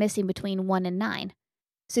numbers am I missing between 1 and 9.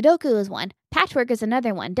 Sudoku is one. Patchwork is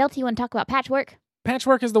another one. Delta, you want to talk about Patchwork?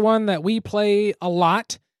 Patchwork is the one that we play a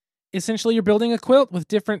lot. Essentially, you're building a quilt with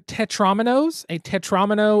different tetrominoes. A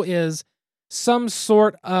tetromino is some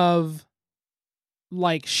sort of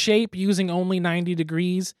like shape using only 90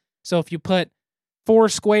 degrees. So if you put 4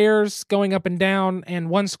 squares going up and down and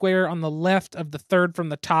 1 square on the left of the third from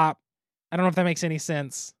the top, I don't know if that makes any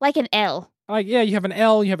sense. Like an L. Like, yeah, you have an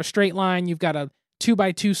L, you have a straight line, you've got a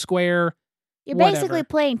 2x2 square. You're basically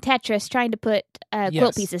playing Tetris trying to put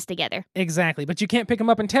quilt pieces together. Exactly, but you can't pick them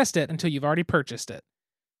up and test it until you've already purchased it.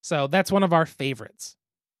 So that's one of our favorites.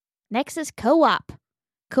 Next is co-op.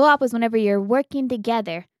 Co-op is whenever you're working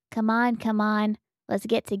together. Come on, let's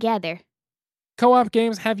get together. Co-op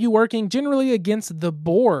games have you working generally against the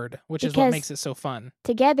board, which is what makes it so fun.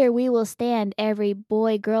 Together we will stand, every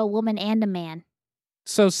boy, girl, woman, and a man.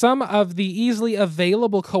 So some of the easily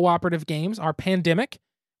available cooperative games are Pandemic,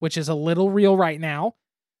 which is a little real right now,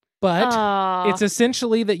 but it's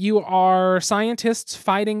essentially that you are scientists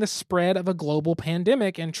fighting the spread of a global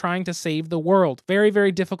pandemic and trying to save the world. Very,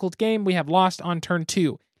 very difficult game. We have lost on turn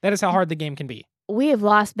 2. That is how hard the game can be. We have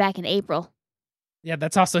lost back in April. Yeah,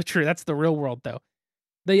 that's also true. That's the real world, though.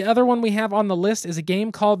 The other one we have on the list is a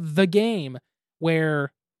game called The Game,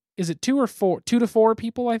 where, is it 2 or 4? 2 to 4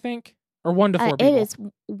 people, I think? Or 1 to 4 people? It is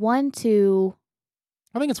 1 to...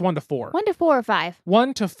 I think it's 1 to 4. 1 to 4 or 5.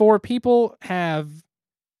 1 to 4 people have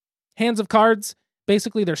hands of cards.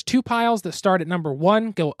 Basically, there's 2 piles that start at number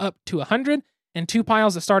 1, go up to 100, and 2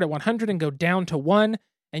 piles that start at 100 and go down to 1.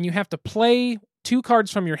 And you have to play 2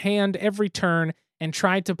 cards from your hand every turn and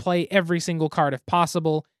tried to play every single card if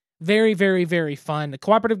possible. Very, very, very fun. The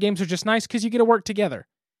cooperative games are just nice because you get to work together.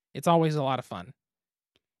 It's always a lot of fun.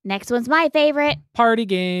 Next one's my favorite. Party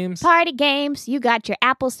games. Party games. You got your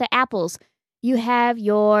apples to apples. You have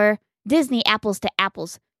your Disney apples to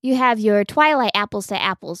apples. You have your Twilight apples to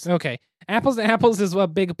apples. Okay. Apples to Apples is a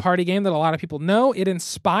big party game that a lot of people know. It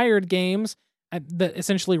inspired games that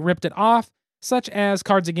essentially ripped it off, such as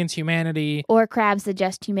Cards Against Humanity. Or Crabs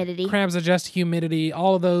Adjust Humidity. Crabs Adjust Humidity,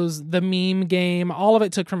 all of those, the meme game, all of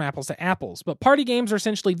it took from Apples to Apples. But party games are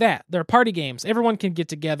essentially that. They're party games. Everyone can get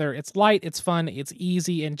together. It's light, it's fun, it's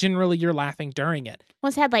easy, and generally you're laughing during it.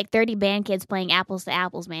 Once had like 30 band kids playing Apples to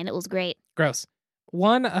Apples, man. It was great. Gross.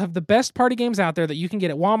 One of the best party games out there that you can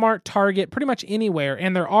get at Walmart, Target, pretty much anywhere.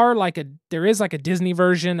 And there is like a Disney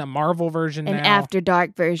version, a Marvel version An now. After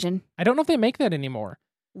Dark version. I don't know if they make that anymore.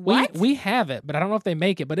 What? We have it, but I don't know if they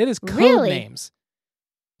make it. But it is Really? Codenames.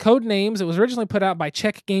 Codenames. It was originally put out by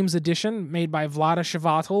Czech Games Edition, made by Vlada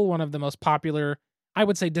Chvátil, one of the most popular, I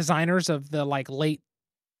would say, designers of the late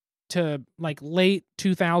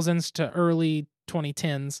 2000s to early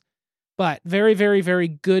 2010s. But very, very, very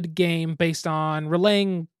good game based on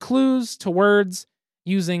relaying clues to words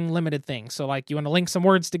using limited things. So you want to link some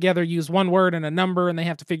words together, use one word and a number, and they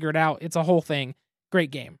have to figure it out. It's a whole thing.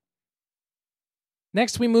 Great game.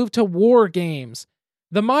 Next, we move to war games.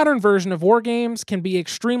 The modern version of war games can be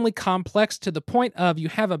extremely complex to the point of you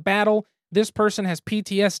have a battle, this person has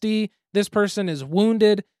PTSD, this person is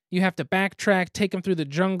wounded, you have to backtrack, take them through the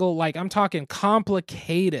jungle. I'm talking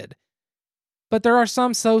complicated. But there are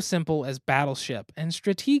some so simple as Battleship and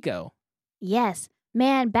Stratego. Yes.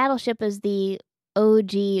 Man, Battleship is the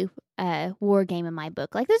OG war game in my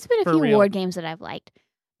book. There's been a For few real. war games that I've liked,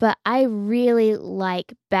 but I really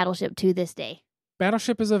like Battleship to this day.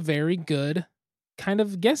 Battleship is a very good kind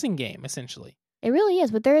of guessing game, essentially. It really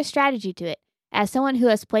is, but there is strategy to it. As someone who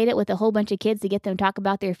has played it with a whole bunch of kids to get them to talk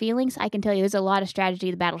about their feelings, I can tell you there's a lot of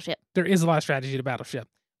strategy to Battleship. There is a lot of strategy to Battleship.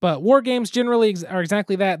 But war games generally are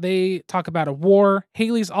exactly that. They talk about a war.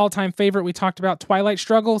 Haley's all-time favorite, we talked about, Twilight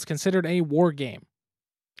Struggle, is considered a war game.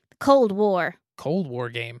 Cold War. Cold War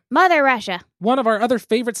game. Mother Russia. One of our other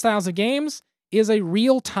favorite styles of games is a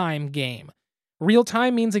real-time game.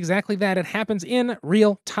 Real-time means exactly that. It happens in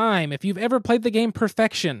real time. If you've ever played the game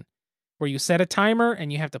Perfection, where you set a timer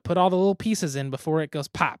and you have to put all the little pieces in before it goes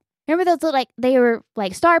pop. Remember those little, they were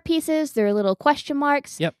like star pieces? They were little question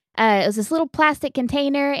marks. Yep. It was this little plastic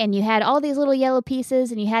container, and you had all these little yellow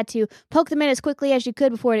pieces, and you had to poke them in as quickly as you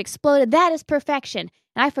could before it exploded. That is Perfection.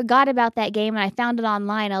 And I forgot about that game, and I found it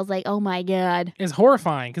online. I was like, oh my God. It's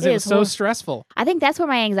horrifying because it was so stressful. I think that's where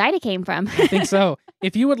my anxiety came from. I think so.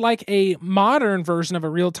 If you would like a modern version of a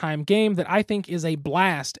real-time game that I think is a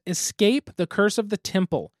blast, Escape the Curse of the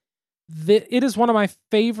Temple. It is one of my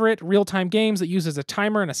favorite real-time games that uses a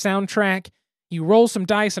timer and a soundtrack. You roll some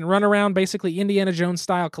dice and run around basically Indiana Jones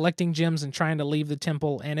style, collecting gems and trying to leave the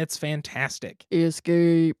temple, and it's fantastic.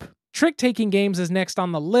 Escape. Trick-taking games is next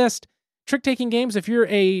on the list. Trick-taking games, if you're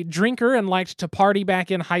a drinker and liked to party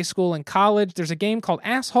back in high school and college, there's a game called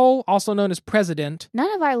Asshole, also known as President.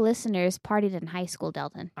 None of our listeners partied in high school,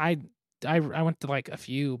 Delton. I went to a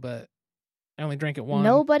few, but I only drank at one.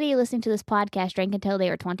 Nobody listening to this podcast drank until they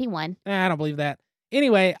were 21. I don't believe that.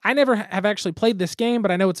 Anyway, I never have actually played this game,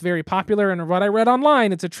 but I know it's very popular, and what I read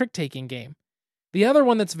online, it's a trick-taking game. The other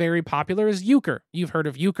one that's very popular is Euchre. You've heard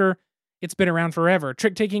of Euchre. It's been around forever.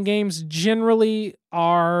 Trick-taking games generally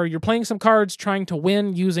are you're playing some cards trying to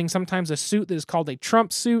win using sometimes a suit that is called a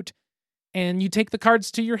trump suit, and you take the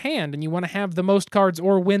cards to your hand, and you want to have the most cards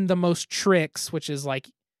or win the most tricks, which is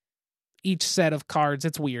each set of cards.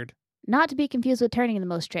 It's weird. Not to be confused with turning the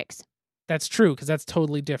most tricks. That's true, because that's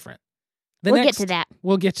totally different. We'll get to that.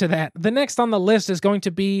 We'll get to that. The next on the list is going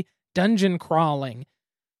to be dungeon crawling.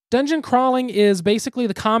 Dungeon crawling is basically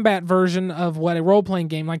the combat version of what a role-playing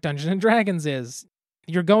game like Dungeons & Dragons is.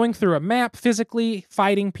 You're going through a map, physically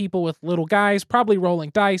fighting people with little guys, probably rolling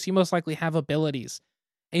dice. You most likely have abilities.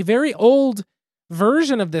 A very old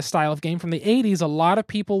version of this style of game from the 80s, a lot of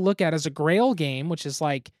people look at as a grail game, which is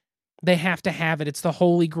they have to have it. It's the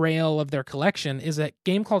holy grail of their collection, is a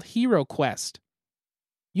game called Hero Quest.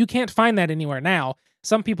 You can't find that anywhere now.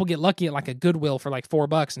 Some people get lucky at a Goodwill for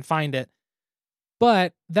 $4 and find it.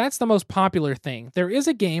 But that's the most popular thing. There is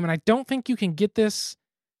a game, and I don't think you can get this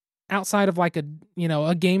outside of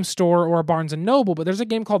a game store or a Barnes & Noble, but there's a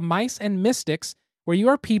game called Mice and Mystics where you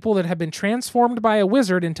are people that have been transformed by a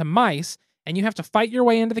wizard into mice, and you have to fight your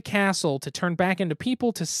way into the castle to turn back into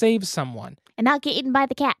people to save someone. And not get eaten by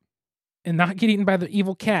the cat. And not get eaten by the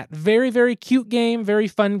evil cat. Very, very cute game, very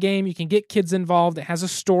fun game. You can get kids involved. It has a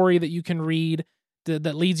story that you can read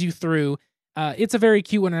that leads you through. It's a very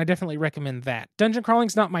cute one, and I definitely recommend that. Dungeon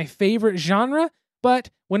crawling's not my favorite genre, but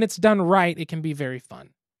when it's done right, it can be very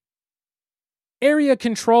fun. Area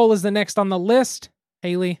Control is the next on the list.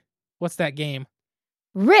 Haley, what's that game?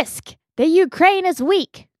 Risk. The Ukraine is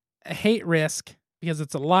weak. I hate Risk because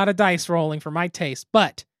it's a lot of dice rolling for my taste,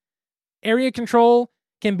 but Area Control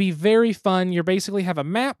can be very fun. You basically have a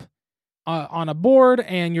map on a board,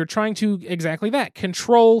 and you're trying to, exactly that,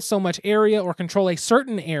 control so much area or control a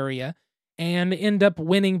certain area and end up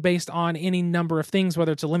winning based on any number of things,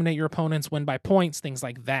 whether it's eliminate your opponents, win by points, things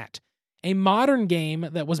like that. A modern game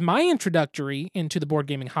that was my introductory into the board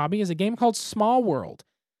gaming hobby is a game called Small World.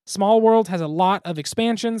 Small World has a lot of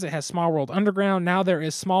expansions. It has Small World Underground. Now there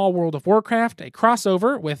is Small World of Warcraft, a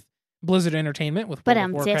crossover with Blizzard Entertainment with World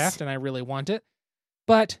of Warcraft, and I really want it.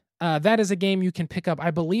 But that is a game you can pick up,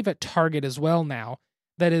 I believe, at Target as well now.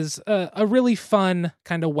 That is a really fun,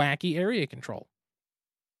 kind of wacky area control.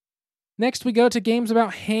 Next, we go to games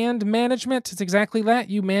about hand management. It's exactly that.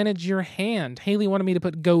 You manage your hand. Haley wanted me to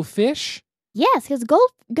put Go Fish. Yes, because Go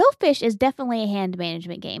Fish is definitely a hand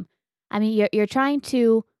management game. I mean, you're trying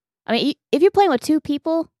to... I mean, if you're playing with two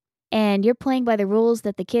people and you're playing by the rules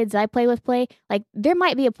that the kids I play with play, like, there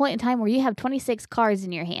might be a point in time where you have 26 cards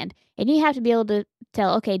in your hand, and you have to be able to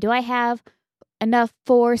tell, okay, do I have enough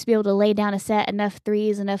fours to be able to lay down a set, enough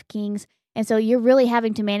threes, enough kings? And so you're really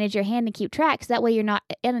having to manage your hand and keep track, so that way you're not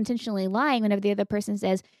unintentionally lying whenever the other person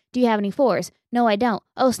says, do you have any fours? No, I don't.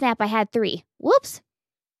 Oh, snap, I had 3. Whoops.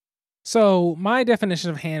 So my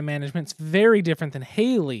definition of hand management is very different than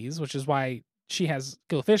Haley's, which is why she has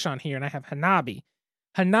Go Fish on here, and I have Hanabi.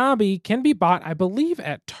 Hanabi can be bought, I believe,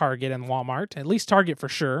 at Target and Walmart, at least Target for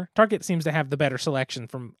sure. Target seems to have the better selection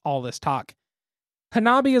from all this talk.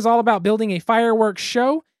 Hanabi is all about building a fireworks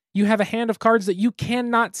show. You have a hand of cards that you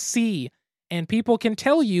cannot see, and people can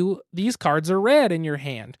tell you these cards are red in your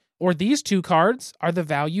hand, or these 2 cards are the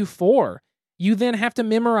value 4. You then have to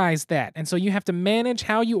memorize that, and so you have to manage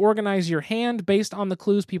how you organize your hand based on the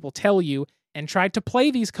clues people tell you, and try to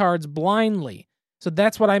play these cards blindly. So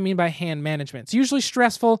that's what I mean by hand management. It's usually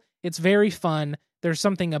stressful. It's very fun. There's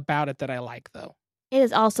something about it that I like, though. It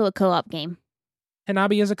is also a co-op game.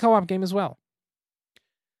 Hanabi is a co-op game as well.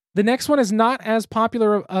 The next one is not as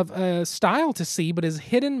popular of a style to see, but is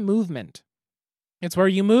Hidden Movement. It's where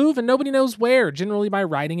you move and nobody knows where, generally by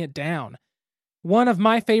writing it down. One of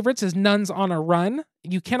my favorites is Nuns on a Run.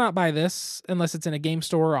 You cannot buy this unless it's in a game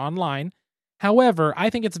store or online. However,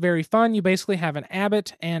 I think it's very fun. You basically have an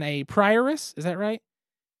abbot and a prioress, is that right?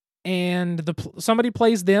 And somebody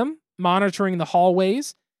plays them, monitoring the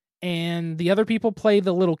hallways, and the other people play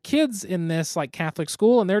the little kids in this, like, Catholic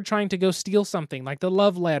school, and they're trying to go steal something, like the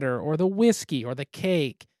love letter, or the whiskey, or the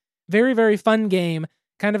cake. Very, very fun game.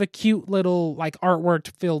 Kind of a cute little, like,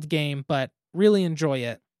 artwork-filled game, but really enjoy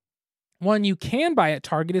it. One you can buy at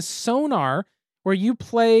Target is Sonar, where you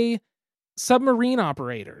play submarine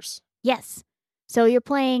operators. Yes. So you're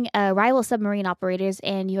playing rival submarine operators,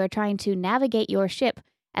 and you are trying to navigate your ship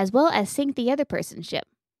as well as sink the other person's ship.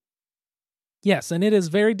 Yes, and it is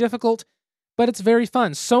very difficult, but it's very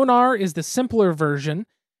fun. Sonar is the simpler version,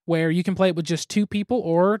 where you can play it with just 2 people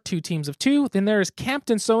or 2 teams of 2. Then there is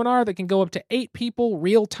Captain Sonar that can go up to 8 people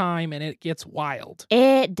real time, and it gets wild.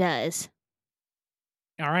 It does.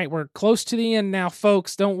 All right, we're close to the end now,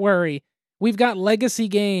 folks. Don't worry. We've got legacy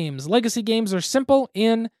games. Legacy games are simple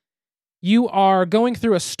in you are going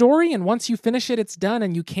through a story, and once you finish it, it's done,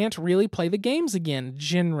 and you can't really play the games again,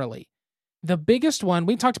 generally. The biggest one,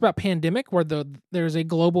 we talked about Pandemic, where there's a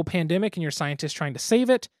global pandemic and you're scientists trying to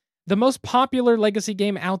save it. The most popular legacy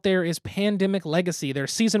game out there is Pandemic Legacy.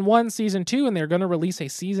 There's Season 1, Season 2, and they're going to release a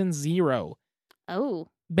Season 0. Oh.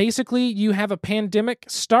 Basically, you have a pandemic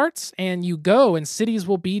starts, and you go, and cities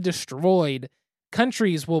will be destroyed.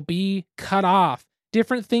 Countries will be cut off.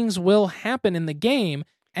 Different things will happen in the game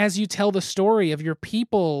as you tell the story of your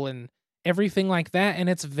people and everything like that, and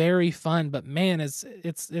it's very fun. But man, it's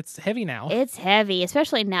heavy now. It's heavy,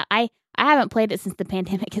 especially now. I haven't played it since the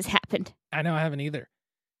pandemic has happened. I know, I haven't either.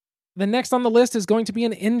 The next on the list is going to be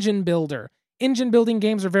an engine builder. Engine building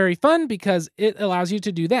games are very fun because it allows you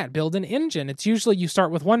to do that, build an engine. It's usually you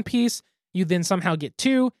start with 1 piece, you then somehow get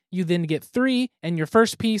 2, you then get 3, and your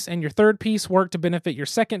first piece and your third piece work to benefit your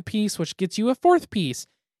second piece, which gets you a 4th piece.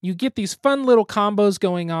 You get these fun little combos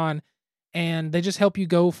going on, and they just help you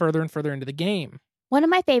go further and further into the game. One of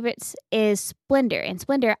my favorites is Splendor. And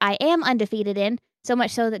Splendor, I am undefeated in, so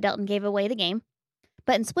much so that Delton gave away the game.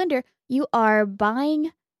 But in Splendor, you are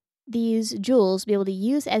buying these jewels to be able to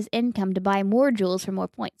use as income to buy more jewels for more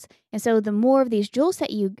points. And so the more of these jewels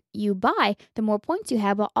that you buy, the more points you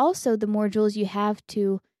have, but also the more jewels you have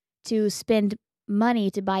to spend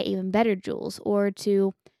money to buy even better jewels or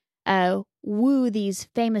to woo these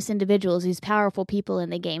famous individuals, these powerful people in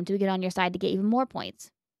the game to get on your side to get even more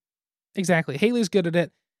points. Exactly. Haley's good at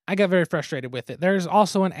it. I got very frustrated with it. There's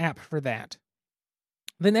also an app for that.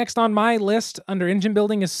 The next on my list under engine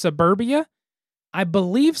building is Suburbia. I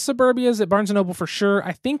believe Suburbia is at Barnes & Noble for sure.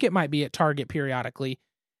 I think it might be at Target periodically.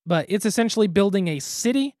 But it's essentially building a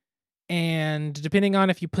city, and depending on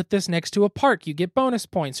if you put this next to a park, you get bonus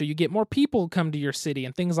points, or you get more people come to your city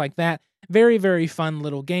and things like that. Very, very fun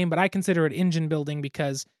little game, but I consider it engine building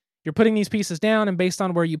because you're putting these pieces down, and based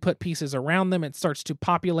on where you put pieces around them, it starts to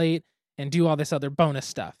populate and do all this other bonus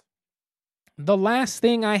stuff. The last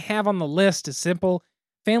thing I have on the list is simple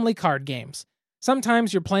family card games.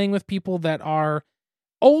 Sometimes you're playing with people that are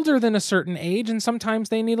older than a certain age, and sometimes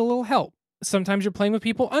they need a little help. Sometimes you're playing with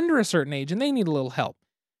people under a certain age, and they need a little help.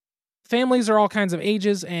 Families are all kinds of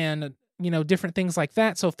ages and, different things like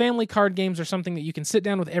that, so family card games are something that you can sit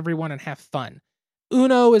down with everyone and have fun.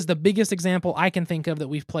 Uno is the biggest example I can think of that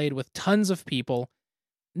we've played with tons of people.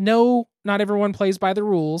 No, not everyone plays by the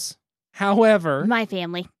rules. However, My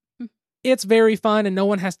family. it's very fun and no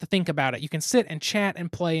one has to think about it. You can sit and chat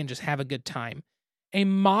and play and just have a good time. A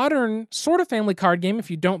modern sort of family card game, if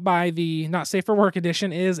you don't buy the Not Safe for Work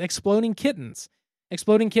edition, is Exploding Kittens.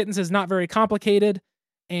 Exploding Kittens is not very complicated,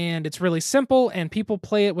 and it's really simple, and people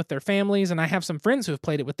play it with their families, and I have some friends who have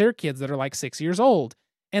played it with their kids that are like 6 years old,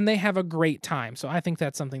 and they have a great time, so I think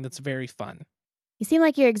that's something that's very fun. You seem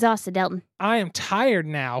like you're exhausted, Delton. I am tired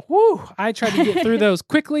now. Woo! I tried to get through those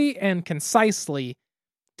quickly and concisely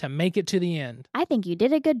to make it to the end. I think you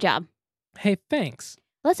did a good job. Hey, thanks.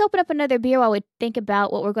 Let's open up another beer while we think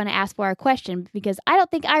about what we're going to ask for our question, because I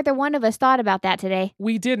don't think either one of us thought about that today.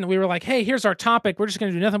 We didn't. We were like, hey, here's our topic. We're just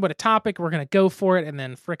going to do nothing but a topic. We're going to go for it, and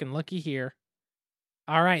then frickin' looky here.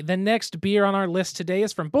 All right, the next beer on our list today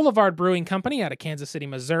is from Boulevard Brewing Company out of Kansas City,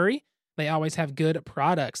 Missouri. They always have good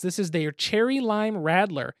products. This is their Cherry Lime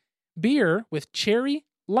Radler, beer with cherry,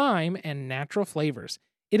 lime, and natural flavors.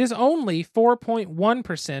 It is only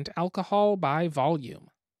 4.1% alcohol by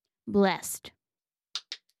volume. Blessed.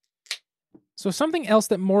 So something else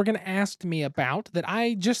that Morgan asked me about that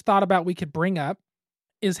I just thought about we could bring up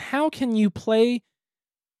is how can you play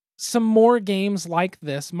some more games like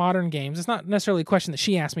this, modern games? It's not necessarily a question that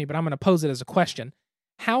she asked me, but I'm going to pose it as a question.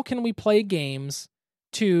 How can we play games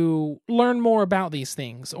to learn more about these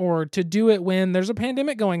things, or to do it when there's a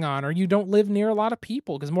pandemic going on, or you don't live near a lot of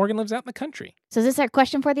people, because Morgan lives out in the country? So is this our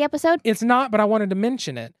question for the episode? It's not, but I wanted to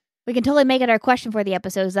mention it. We can totally make it our question for the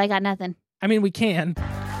episode, 'cause I got nothing. I mean, we can.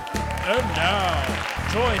 And now,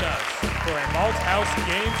 join us for a Malthouse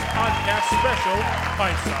Games podcast special,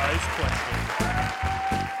 Pint-Sized Question.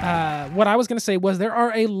 What I was going to say was there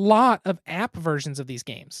are a lot of app versions of these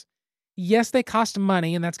games. Yes, they cost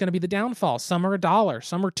money, and that's going to be the downfall. Some are $1,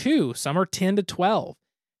 some are $2, some are $10 to $12,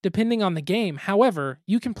 depending on the game. However,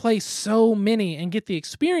 you can play so many and get the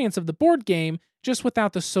experience of the board game just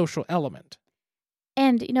without the social element.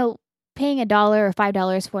 And, paying $1 or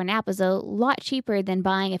 $5 for an app is a lot cheaper than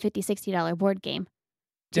buying a $50, $60 board game.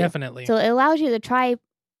 Definitely. So it allows you to try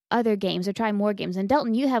other games or try more games. And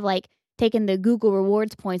Delton, you have taken the Google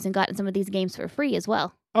rewards points and gotten some of these games for free as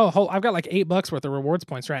well. Oh, I've got like $8 worth of rewards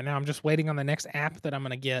points right now. I'm just waiting on the next app that I'm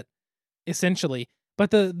going to get, essentially.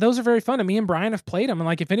 But those are very fun, and me and Brian have played them.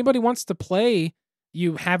 And if anybody wants to play,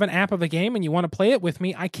 you have an app of a game and you want to play it with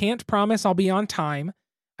me, I can't promise I'll be on time.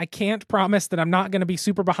 I can't promise that I'm not going to be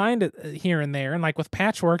super behind it here and there. And with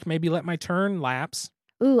Patchwork, maybe let my turn lapse.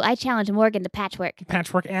 Ooh, I challenge Morgan to Patchwork.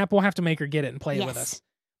 Patchwork app, we'll have to make her get it and play it with us.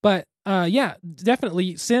 But yeah,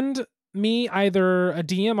 definitely send me either a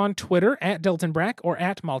DM on Twitter at Delton Brack or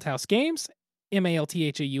at Malthouse Games,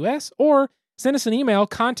 Malthaus, or send us an email,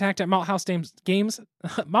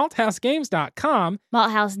 contact@malthousegames.com.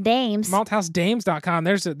 Malthouse Dames. Malthousedames.com.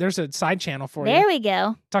 There's a side channel for you. There we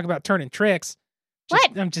go. Talk about turning tricks.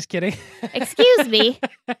 What? I'm just kidding. Excuse me.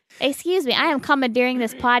 Excuse me. I am commandeering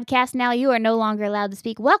this podcast now. You are no longer allowed to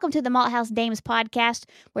speak. Welcome to the Malthouse Dames podcast,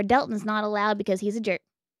 where Delton's not allowed because he's a jerk.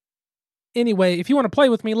 Anyway, if you want to play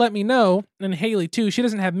with me, let me know. And Haley, too. She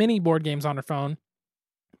doesn't have many board games on her phone,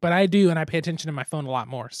 but I do, and I pay attention to my phone a lot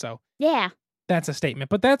more. So yeah, that's a statement,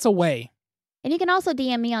 but that's a way. And you can also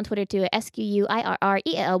DM me on Twitter, too, at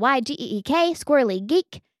SQUIRRELYGEEK, Squirrely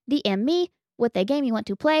Geek. DM me with a game you want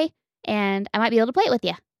to play, and I might be able to play it with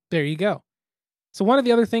you. There you go. So one of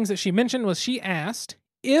the other things that she mentioned was she asked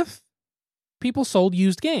if people sold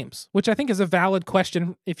used games, which I think is a valid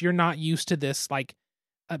question if you're not used to this,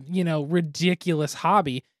 ridiculous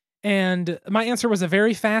hobby. And my answer was a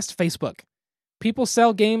very fast Facebook. People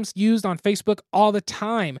sell games used on Facebook all the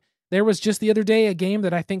time. There was just the other day a game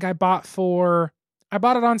that I think I bought for I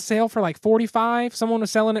bought it on sale for like $45. Someone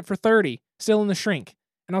was selling it for $30, still in the shrink.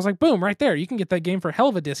 And I was like, boom, right there. You can get that game for a hell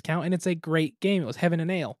of a discount, and it's a great game. It was Heaven and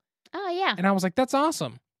Ale. Oh, yeah. And I was like, that's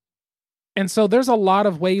awesome. And so there's a lot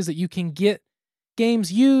of ways that you can get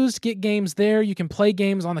games used, get games there. You can play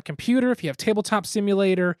games on the computer if you have Tabletop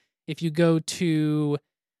Simulator. If you go to,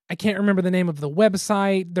 I can't remember the name of the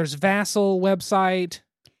website. There's Vassal website.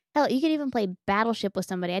 Hell, you can even play Battleship with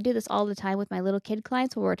somebody. I do this all the time with my little kid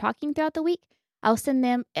clients when we're talking throughout the week. I'll send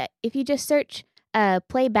them, if you just search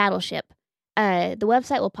play Battleship, the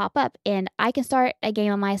website will pop up, and I can start a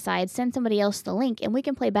game on my side, send somebody else the link, and we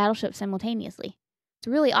can play Battleship simultaneously. It's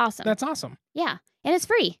really awesome. That's awesome. Yeah, and it's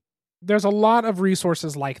free. There's a lot of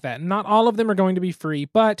resources like that. Not all of them are going to be free,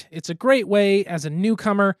 but it's a great way as a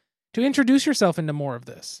newcomer to introduce yourself into more of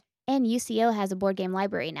this. And UCO has a board game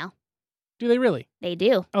library now. Do they really? They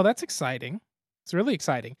do. Oh, that's exciting. It's really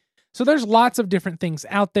exciting. So there's lots of different things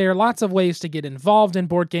out there, lots of ways to get involved in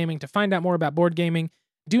board gaming, to find out more about board gaming.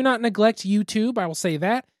 Do not neglect YouTube, I will say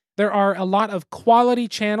that. There are a lot of quality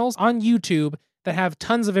channels on YouTube that have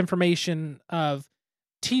tons of information of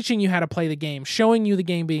teaching you how to play the game, showing you the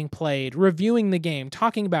game being played, reviewing the game,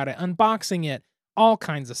 talking about it, unboxing it, all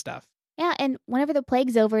kinds of stuff. Yeah, and whenever the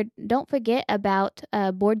plague's over, don't forget about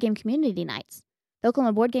board game community nights. The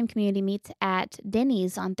Oklahoma board game community meets at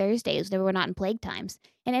Denny's on Thursdays when we're not in plague times.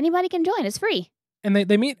 And anybody can join. It's free. And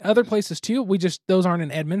they meet other places too. Those aren't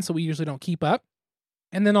in Edmond, so we usually don't keep up.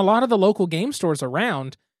 And then a lot of the local game stores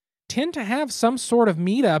around tend to have some sort of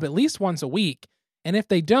meetup at least once a week. And if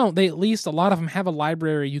they don't, a lot of them have a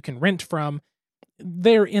library you can rent from.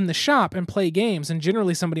 They're in the shop and play games, and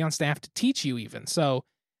generally somebody on staff to teach you even. So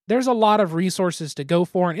there's a lot of resources to go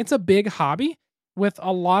for, and it's a big hobby with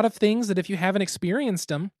a lot of things that if you haven't experienced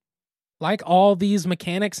them, like all these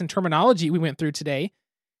mechanics and terminology we went through today,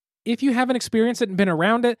 if you haven't experienced it and been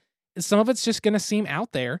around it, some of it's just going to seem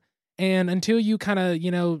out there. And until you kind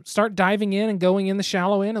of, start diving in and going in the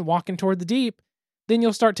shallow end and walking toward the deep, then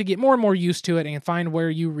you'll start to get more and more used to it and find where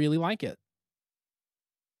you really like it.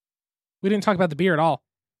 We didn't talk about the beer at all.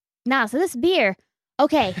 Nah, so this beer,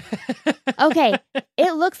 okay.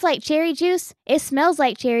 It looks like cherry juice. It smells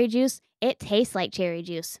like cherry juice. It tastes like cherry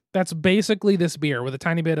juice. That's basically this beer with a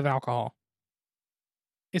tiny bit of alcohol.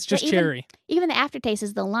 It's just cherry. Even the aftertaste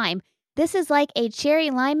is the lime. This is like a cherry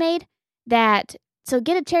limeade so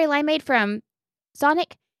get a cherry limeade from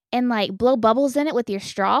Sonic and like blow bubbles in it with your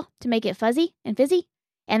straw to make it fuzzy and fizzy.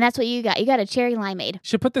 And that's what you got. You got a cherry limeade.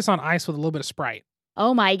 Should put this on ice with a little bit of Sprite.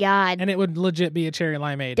 Oh my God. And it would legit be a cherry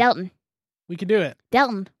limeade. Delton. We could do it.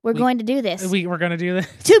 Delton, we're going to do this. We're going to do this.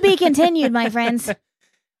 To be continued, my friends.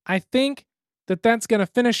 I think that's going to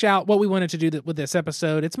finish out what we wanted to do with this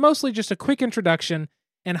episode. It's mostly just a quick introduction,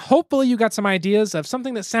 and hopefully you got some ideas of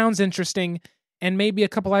something that sounds interesting and maybe a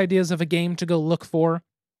couple ideas of a game to go look for,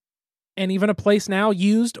 and even a place now,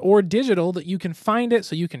 used or digital, that you can find it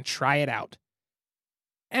so you can try it out.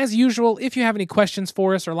 As usual, if you have any questions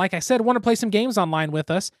for us, or like I said, want to play some games online with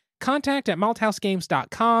us, contact at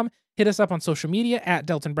malthousegames.com. Hit us up on social media at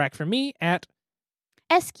Delton Brack for me, at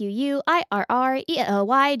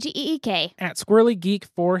SQUIRRELYGEEK. At Squirrely Geek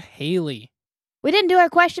for Haley. We didn't do our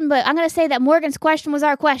question, but I'm going to say that Morgan's question was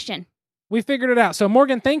our question. We figured it out. So,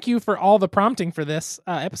 Morgan, thank you for all the prompting for this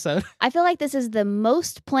episode. I feel like this is the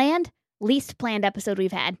most planned, least planned episode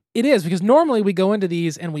we've had. It is, because normally we go into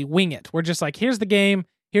these and we wing it. We're just like, here's the game,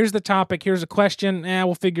 here's the topic, here's a question,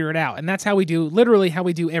 we'll figure it out. And that's how we do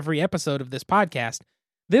every episode of this podcast.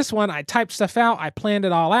 This one, I typed stuff out, I planned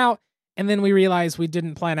it all out, and then we realized we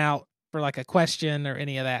didn't plan out for like a question or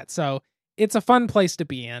any of that. So it's a fun place to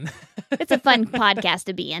be in. It's a fun podcast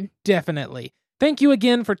to be in. Definitely. Thank you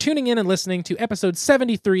again for tuning in and listening to episode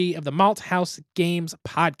 73 of the Malthouse Games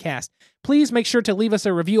podcast. Please make sure to leave us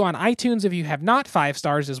a review on iTunes if you have not. 5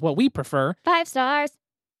 stars is what we prefer. 5 stars.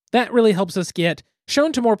 That really helps us get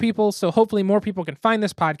shown to more people, so hopefully more people can find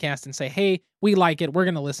this podcast and say, hey, we like it, we're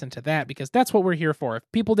going to listen to that, because that's what we're here for. If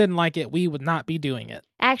people didn't like it, we would not be doing it.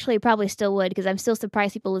 Actually, probably still would, because I'm still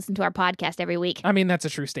surprised people listen to our podcast every week. I mean, that's a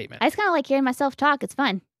true statement. I just kind of like hearing myself talk. It's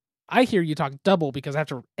fun. I hear you talk double because I have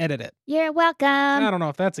to edit it. You're welcome. I don't know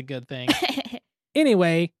if that's a good thing.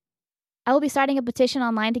 Anyway. I will be starting a petition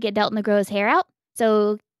online to get Delton to grow his hair out,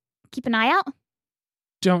 so keep an eye out.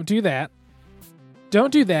 Don't do that.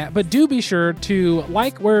 Don't do that, but do be sure to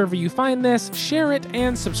like wherever you find this, share it,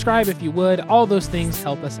 and subscribe if you would. All those things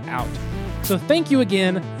help us out. So thank you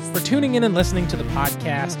again for tuning in and listening to the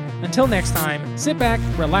podcast. Until next time, sit back,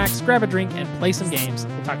 relax, grab a drink, and play some games.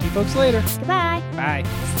 We'll talk to you folks later. Goodbye. Bye.